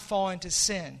not fall into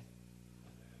sin.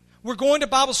 We're going to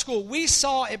Bible school. We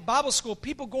saw at Bible school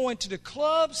people going to the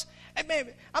clubs. And man,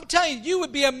 I'm telling you, you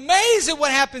would be amazed at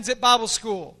what happens at Bible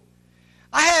school.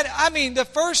 The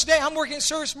first day I'm working at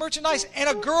Service Merchandise, and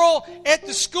a girl at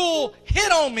the school hit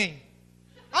on me.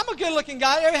 I'm a good-looking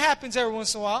guy. It happens every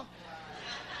once in a while.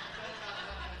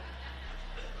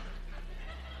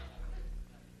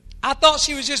 I thought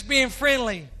she was just being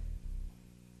friendly.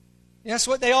 That's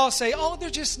what they all say. Oh, they're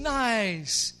just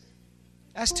nice.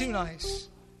 That's too nice.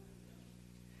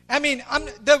 I mean,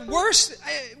 the worst,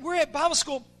 we're at Bible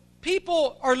school.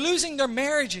 People are losing their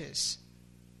marriages.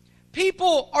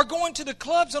 People are going to the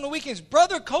clubs on the weekends.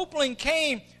 Brother Copeland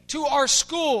came to our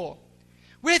school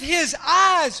with his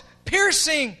eyes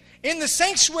piercing in the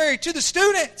sanctuary to the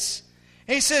students.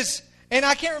 And he says, and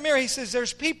I can't remember, he says,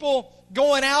 there's people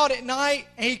going out at night,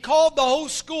 and he called the whole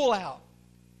school out.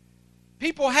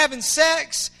 People having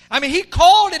sex. I mean, he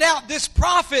called it out. This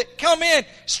prophet come in,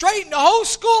 straightened the whole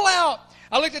school out.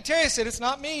 I looked at Terry and said, it's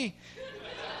not me.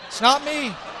 It's not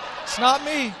me. It's not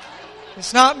me.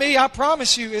 It's not me. I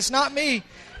promise you, it's not me.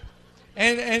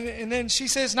 And then she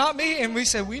says, not me. And we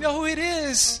said, we know who it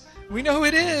is. We know who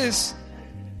it is.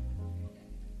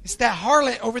 It's that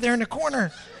harlot over there in the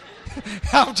corner.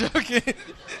 I'm joking.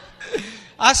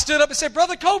 I stood up and said,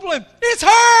 Brother Copeland, it's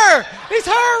her. It's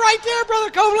her right there,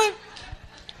 Brother Copeland.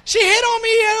 She hit on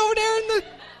me over there in the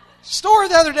store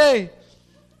the other day.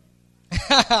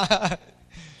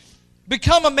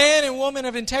 Become a man and woman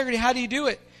of integrity. How do you do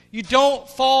it? You don't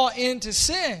fall into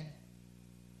sin.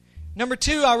 Number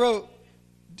 2, I wrote,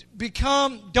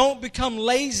 don't become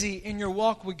lazy in your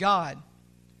walk with God.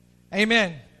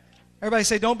 Amen. Everybody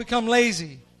say, don't become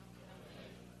lazy.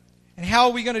 And how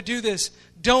are we going to do this?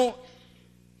 Don't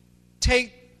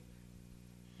take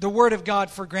the Word of God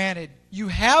for granted. You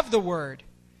have the Word.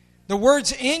 The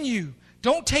Word's in you.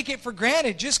 Don't take it for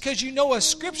granted just because you know a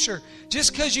scripture,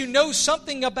 just because you know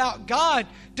something about God.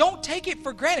 Don't take it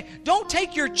for granted. Don't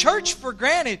take your church for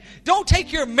granted. Don't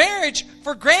take your marriage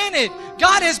for granted.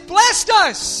 God has blessed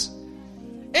us.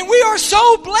 And we are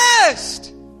so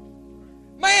blessed.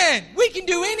 Man, we can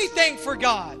do anything for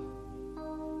God.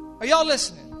 Are y'all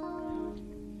listening?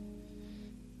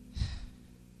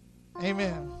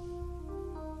 Amen.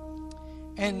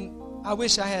 And I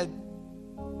wish I had...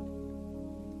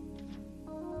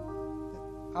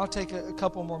 I'll take a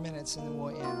couple more minutes and then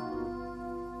we'll end.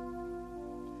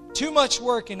 Too much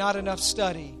work and not enough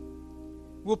study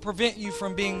will prevent you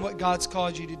from being what God's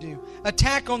called you to do.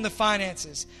 Attack on the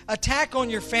finances. Attack on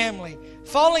your family.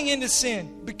 Falling into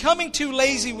sin. Becoming too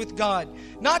lazy with God.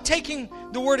 Not taking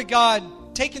the Word of God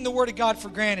for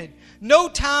granted. No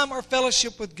time or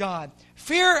fellowship with God.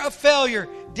 Fear of failure.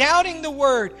 Doubting the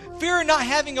Word. Fear of not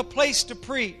having a place to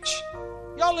preach.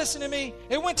 Y'all listen to me.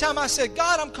 At one time I said,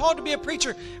 God, I'm called to be a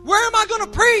preacher. Where am I going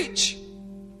to preach?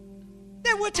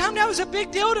 At one time that was a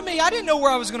big deal to me. I didn't know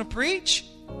where I was going to preach.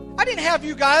 I didn't have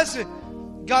you guys.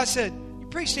 God said, you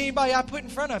preach to anybody I put in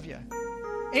front of you.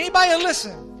 Anybody will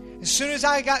listen. As soon as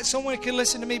I got someone who could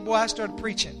listen to me, boy, I started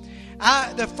preaching.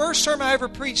 The first sermon I ever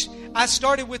preached, I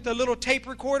started with the little tape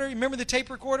recorder. You remember the tape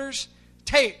recorders?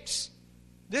 Tapes.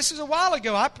 This is a while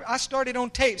ago. I started on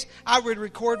tapes. I would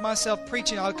record myself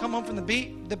preaching. I would come home from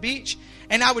the beach,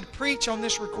 and I would preach on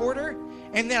this recorder,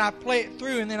 and then I'd play it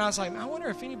through, and then I was like, I wonder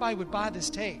if anybody would buy this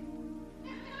tape.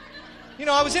 You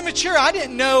know, I was immature. I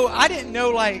didn't know,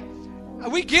 like,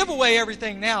 we give away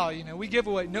everything now, you know. We give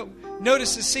away.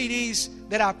 Notice the CDs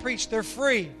that I preach, they're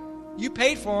free. You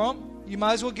paid for them. You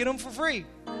might as well get them for free.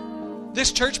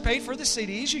 This church paid for the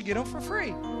CDs. You get them for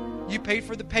free. You paid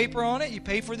for the paper on it. You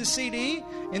paid for the CD.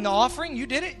 In the offering, you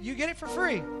did it. You get it for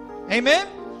free. Amen?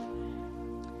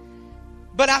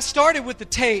 But I started with the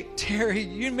tape, Terry.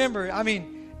 You remember,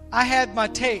 I had my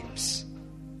tapes.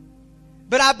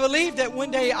 But I believed that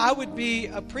one day I would be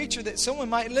a preacher that someone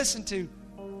might listen to.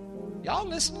 Y'all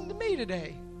listening to me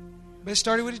today. But it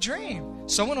started with a dream.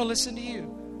 Someone will listen to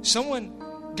you.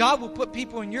 God will put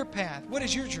people in your path. What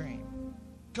is your dream?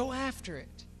 Go after it.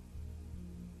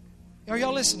 Are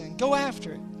y'all listening? Go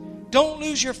after it. Don't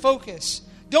lose your focus.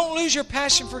 Don't lose your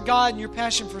passion for God and your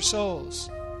passion for souls.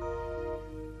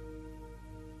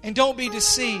 And don't be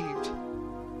deceived.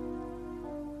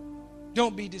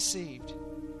 Don't be deceived.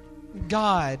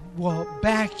 God will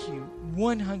back you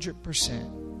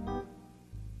 100%.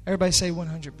 Everybody say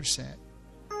 100%.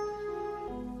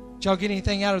 Did y'all get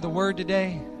anything out of the Word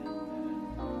today?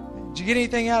 Did you get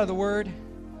anything out of the Word?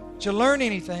 Did you learn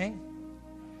anything?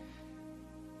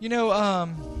 You know, I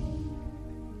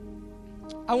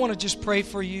want to just pray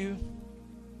for you.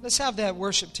 Let's have that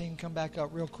worship team come back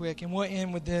up real quick, and we'll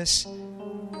end with this.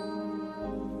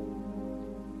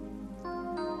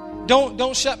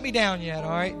 Don't shut me down yet, all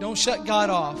right? Don't shut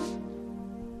God off.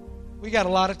 We got a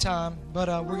lot of time, but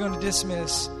we're going to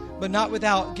dismiss, but not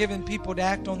without giving people to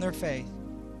act on their faith.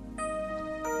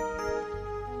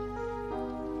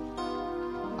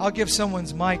 I'll give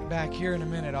someone's mic back here in a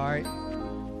minute, all right?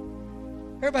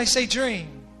 Everybody say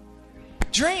dream.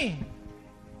 Dream.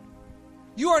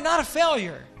 You are not a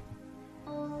failure.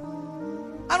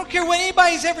 care what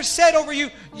anybody's ever said over you.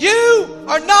 You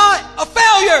are not a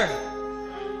failure.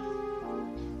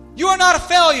 You are not a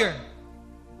failure.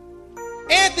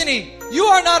 Anthony, you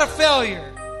are not a failure.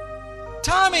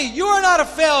 Tommy, you are not a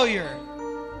failure.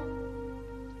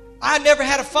 I never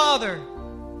had a father.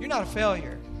 You're not a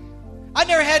failure. I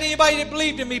never had anybody that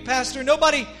believed in me, Pastor. No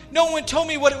one told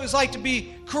me what it was like to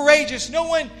be courageous. No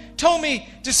one told me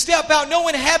to step out. No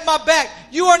one had my back.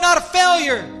 You are not a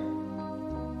failure.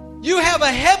 You have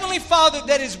a heavenly Father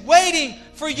that is waiting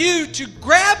for you to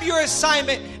grab your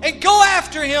assignment and go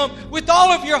after Him with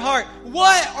all of your heart.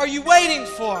 What are you waiting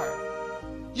for?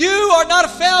 You are not a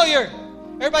failure.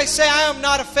 Everybody say, I am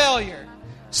not a failure.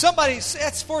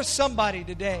 That's for somebody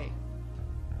today.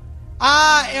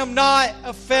 I am not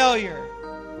a failure.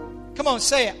 Come on,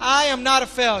 say it. I am not a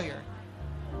failure.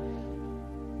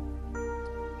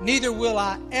 Neither will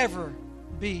I ever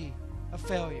be a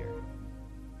failure.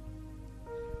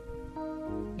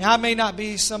 Now, I may not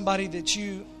be somebody that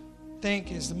you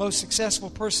think is the most successful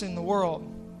person in the world.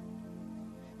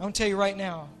 I'm going to tell you right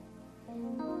now,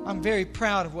 I'm very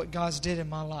proud of what God's did in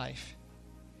my life.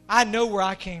 I know where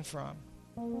I came from.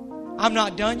 I'm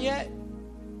not done yet,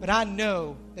 but I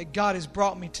know that God has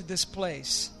brought me to this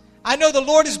place. I know the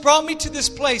Lord has brought me to this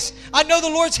place. I know the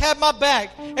Lord's had my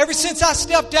back. Ever since I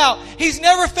stepped out, He's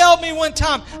never failed me one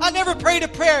time. I never prayed a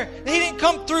prayer that He didn't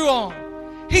come through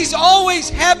on. He's always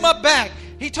had my back.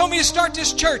 He told me to start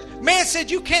this church. Man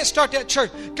said, you can't start that church.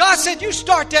 God said, you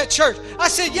start that church. I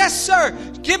said, yes, sir.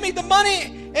 Give me the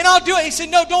money and I'll do it. He said,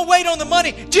 no, don't wait on the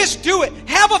money. Just do it.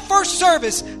 Have a first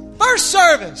service. First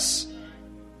service.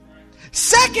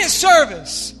 Second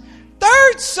service.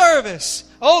 Third service.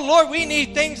 Oh, Lord, we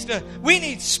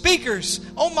need speakers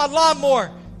on my lawnmower.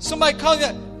 Somebody calling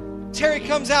up. Terry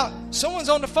comes out. Someone's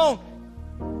on the phone.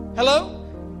 Hello?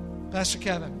 Pastor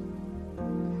Kevin.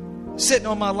 Sitting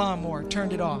on my lawnmower.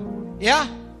 Turned it off. Yeah?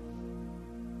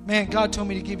 Man, God told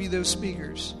me to give you those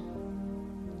speakers.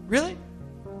 Really?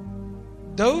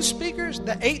 Those speakers?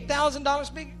 The $8,000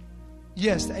 speakers?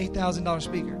 Yes, the $8,000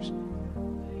 speakers.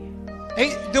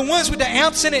 The ones with the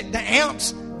amps in it. The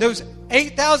amps. Those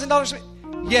 $8,000 speakers.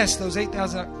 Yes, those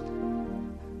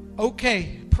 $8,000.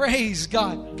 Okay, praise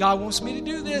God. God wants me to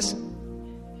do this.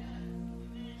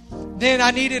 Then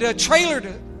I needed a trailer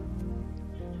to...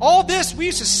 All this, we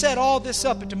used to set all this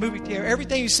up at the movie theater.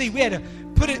 Everything you see, we had to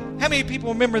put it... How many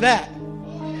people remember that?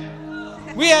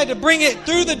 We had to bring it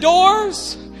through the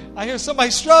doors. I hear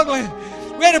somebody struggling.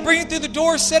 We had to bring it through the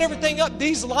doors, set everything up.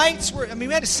 These lights were... we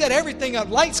had to set everything up.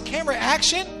 Lights, camera,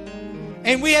 action.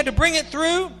 And we had to bring it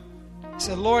through. I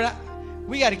said, Lord,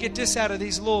 we got to get this out of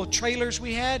these little trailers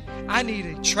we had. I need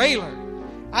a trailer.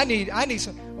 I need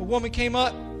some. A woman came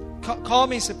up,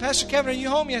 called me and said, Pastor Kevin, are you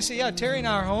home? I said, yeah, Terry and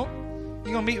I are home.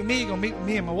 You're going to meet with me. You're going to meet with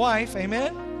me and my wife.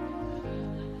 Amen.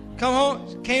 Come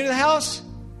home. Came to the house.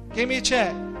 Gave me a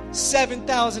check.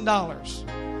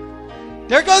 $7,000.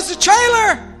 There goes the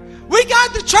trailer. We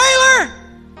got the trailer.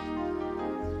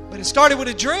 But it started with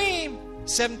a dream.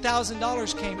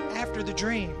 $7,000 came after the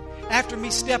dream. After me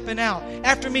stepping out,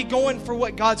 after me going for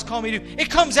what God's called me to do.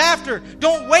 It comes after.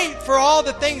 Don't wait for all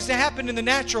the things to happen in the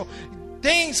natural.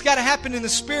 Things got to happen in the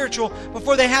spiritual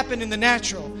before they happen in the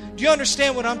natural. Do you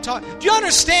understand what I'm talking? Do you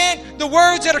understand the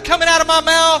words that are coming out of my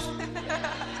mouth?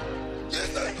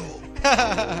 Yes,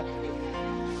 I do.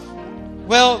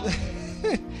 Well,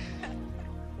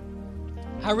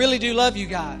 I really do love you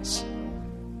guys.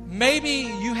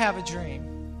 Maybe you have a dream.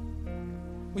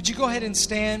 Would you go ahead and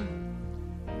stand?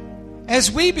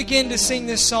 As we begin to sing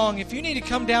this song, if you need to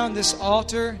come down this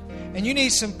altar and you need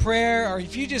some prayer, or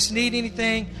if you just need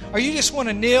anything, or you just want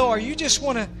to kneel, or you just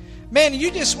want to,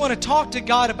 you just want to talk to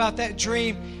God about that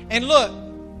dream. And look,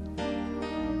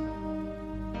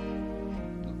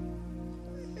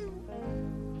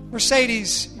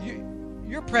 Mercedes,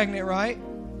 you're pregnant, right?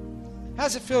 How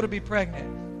does it feel to be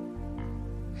pregnant?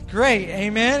 Great,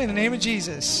 amen, in the name of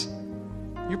Jesus.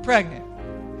 You're pregnant.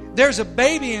 There's a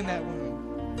baby in that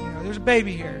womb. There's a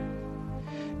baby here.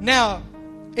 Now,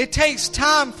 it takes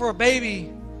time for a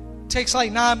baby. It takes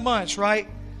like 9 months, right?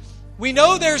 We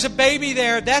know there's a baby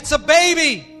there. That's a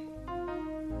baby.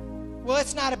 Well,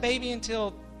 it's not a baby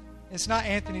until... It's not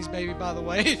Anthony's baby, by the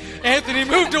way. Anthony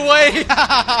moved away.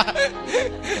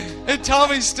 And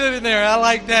Tommy stood in there. I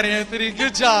like that, Anthony.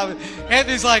 Good job.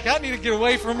 Anthony's like, I need to get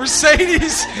away from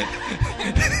Mercedes.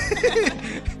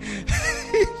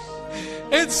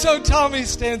 And so Tommy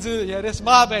stands in. Yeah, that's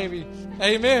my baby.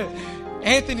 Amen.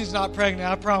 Anthony's not pregnant,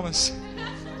 I promise.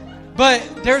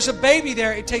 But there's a baby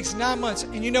there. It takes 9 months.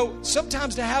 And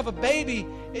sometimes to have a baby,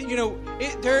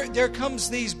 there comes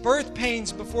these birth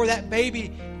pains before that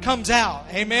baby comes out.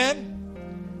 Amen.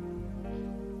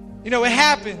 You know, it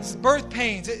happens. Birth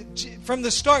pains. From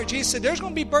the start, Jesus said there's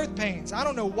going to be birth pains. I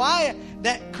don't know why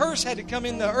that curse had to come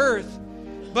in the earth.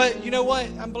 But you know what?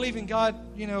 I'm believing God,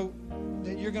 you know,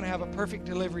 that you're going to have a perfect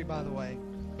delivery, by the way.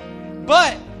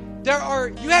 But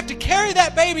you have to carry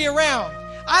that baby around.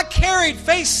 I carried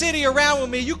Faith City around with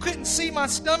me. You couldn't see my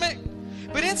stomach.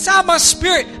 But inside my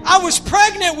spirit, I was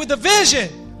pregnant with a vision.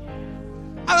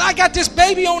 I got this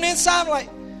baby on the inside. I'm like,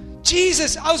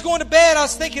 Jesus. I was going to bed. I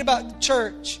was thinking about the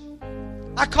church.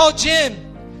 I called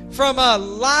Jen from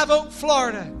Live Oak,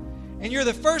 Florida. And you're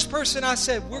the first person I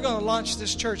said, we're going to launch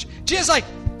this church. Jen's like,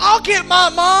 I'll get my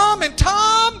mom and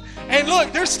Tom. And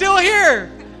look, they're still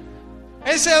here.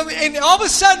 And so, and all of a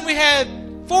sudden we had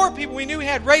 4 people. We knew we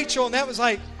had Rachel, and that was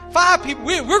like 5 people.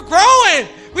 We're growing.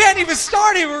 We hadn't even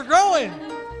started. We're growing.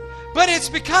 But it's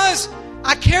because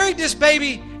I carried this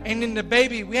baby, and then the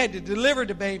baby, we had to deliver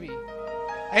the baby.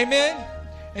 Amen?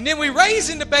 And then we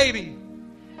raising the baby.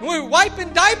 And we were wiping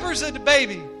diapers of the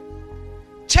baby.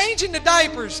 Changing the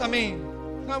diapers. I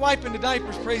mean, not wiping the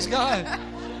diapers, praise God.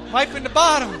 Wiping the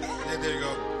bottom. Yeah, there you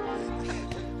go.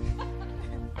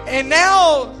 And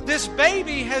now this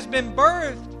baby has been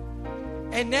birthed.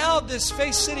 And now this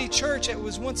Faith City Church that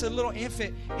was once a little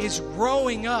infant is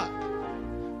growing up.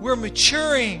 We're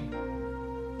maturing.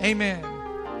 Amen.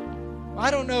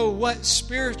 I don't know what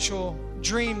spiritual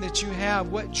dream that you have,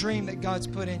 what dream that God's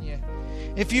put in you.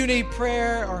 If you need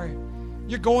prayer or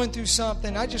you're going through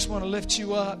something, I just want to lift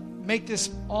you up. Make this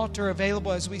altar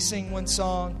available as we sing one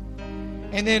song.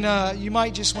 And then you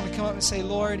might just want to come up and say,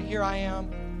 Lord, here I am.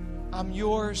 I'm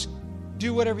yours.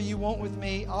 Do whatever you want with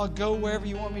me. I'll go wherever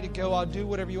you want me to go. I'll do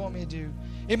whatever you want me to do.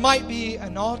 It might be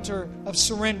an altar of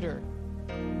surrender.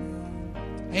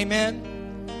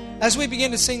 Amen. As we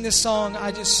begin to sing this song,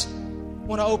 I just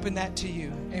want to open that to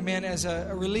you. Amen. As a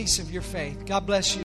release of your faith. God bless you.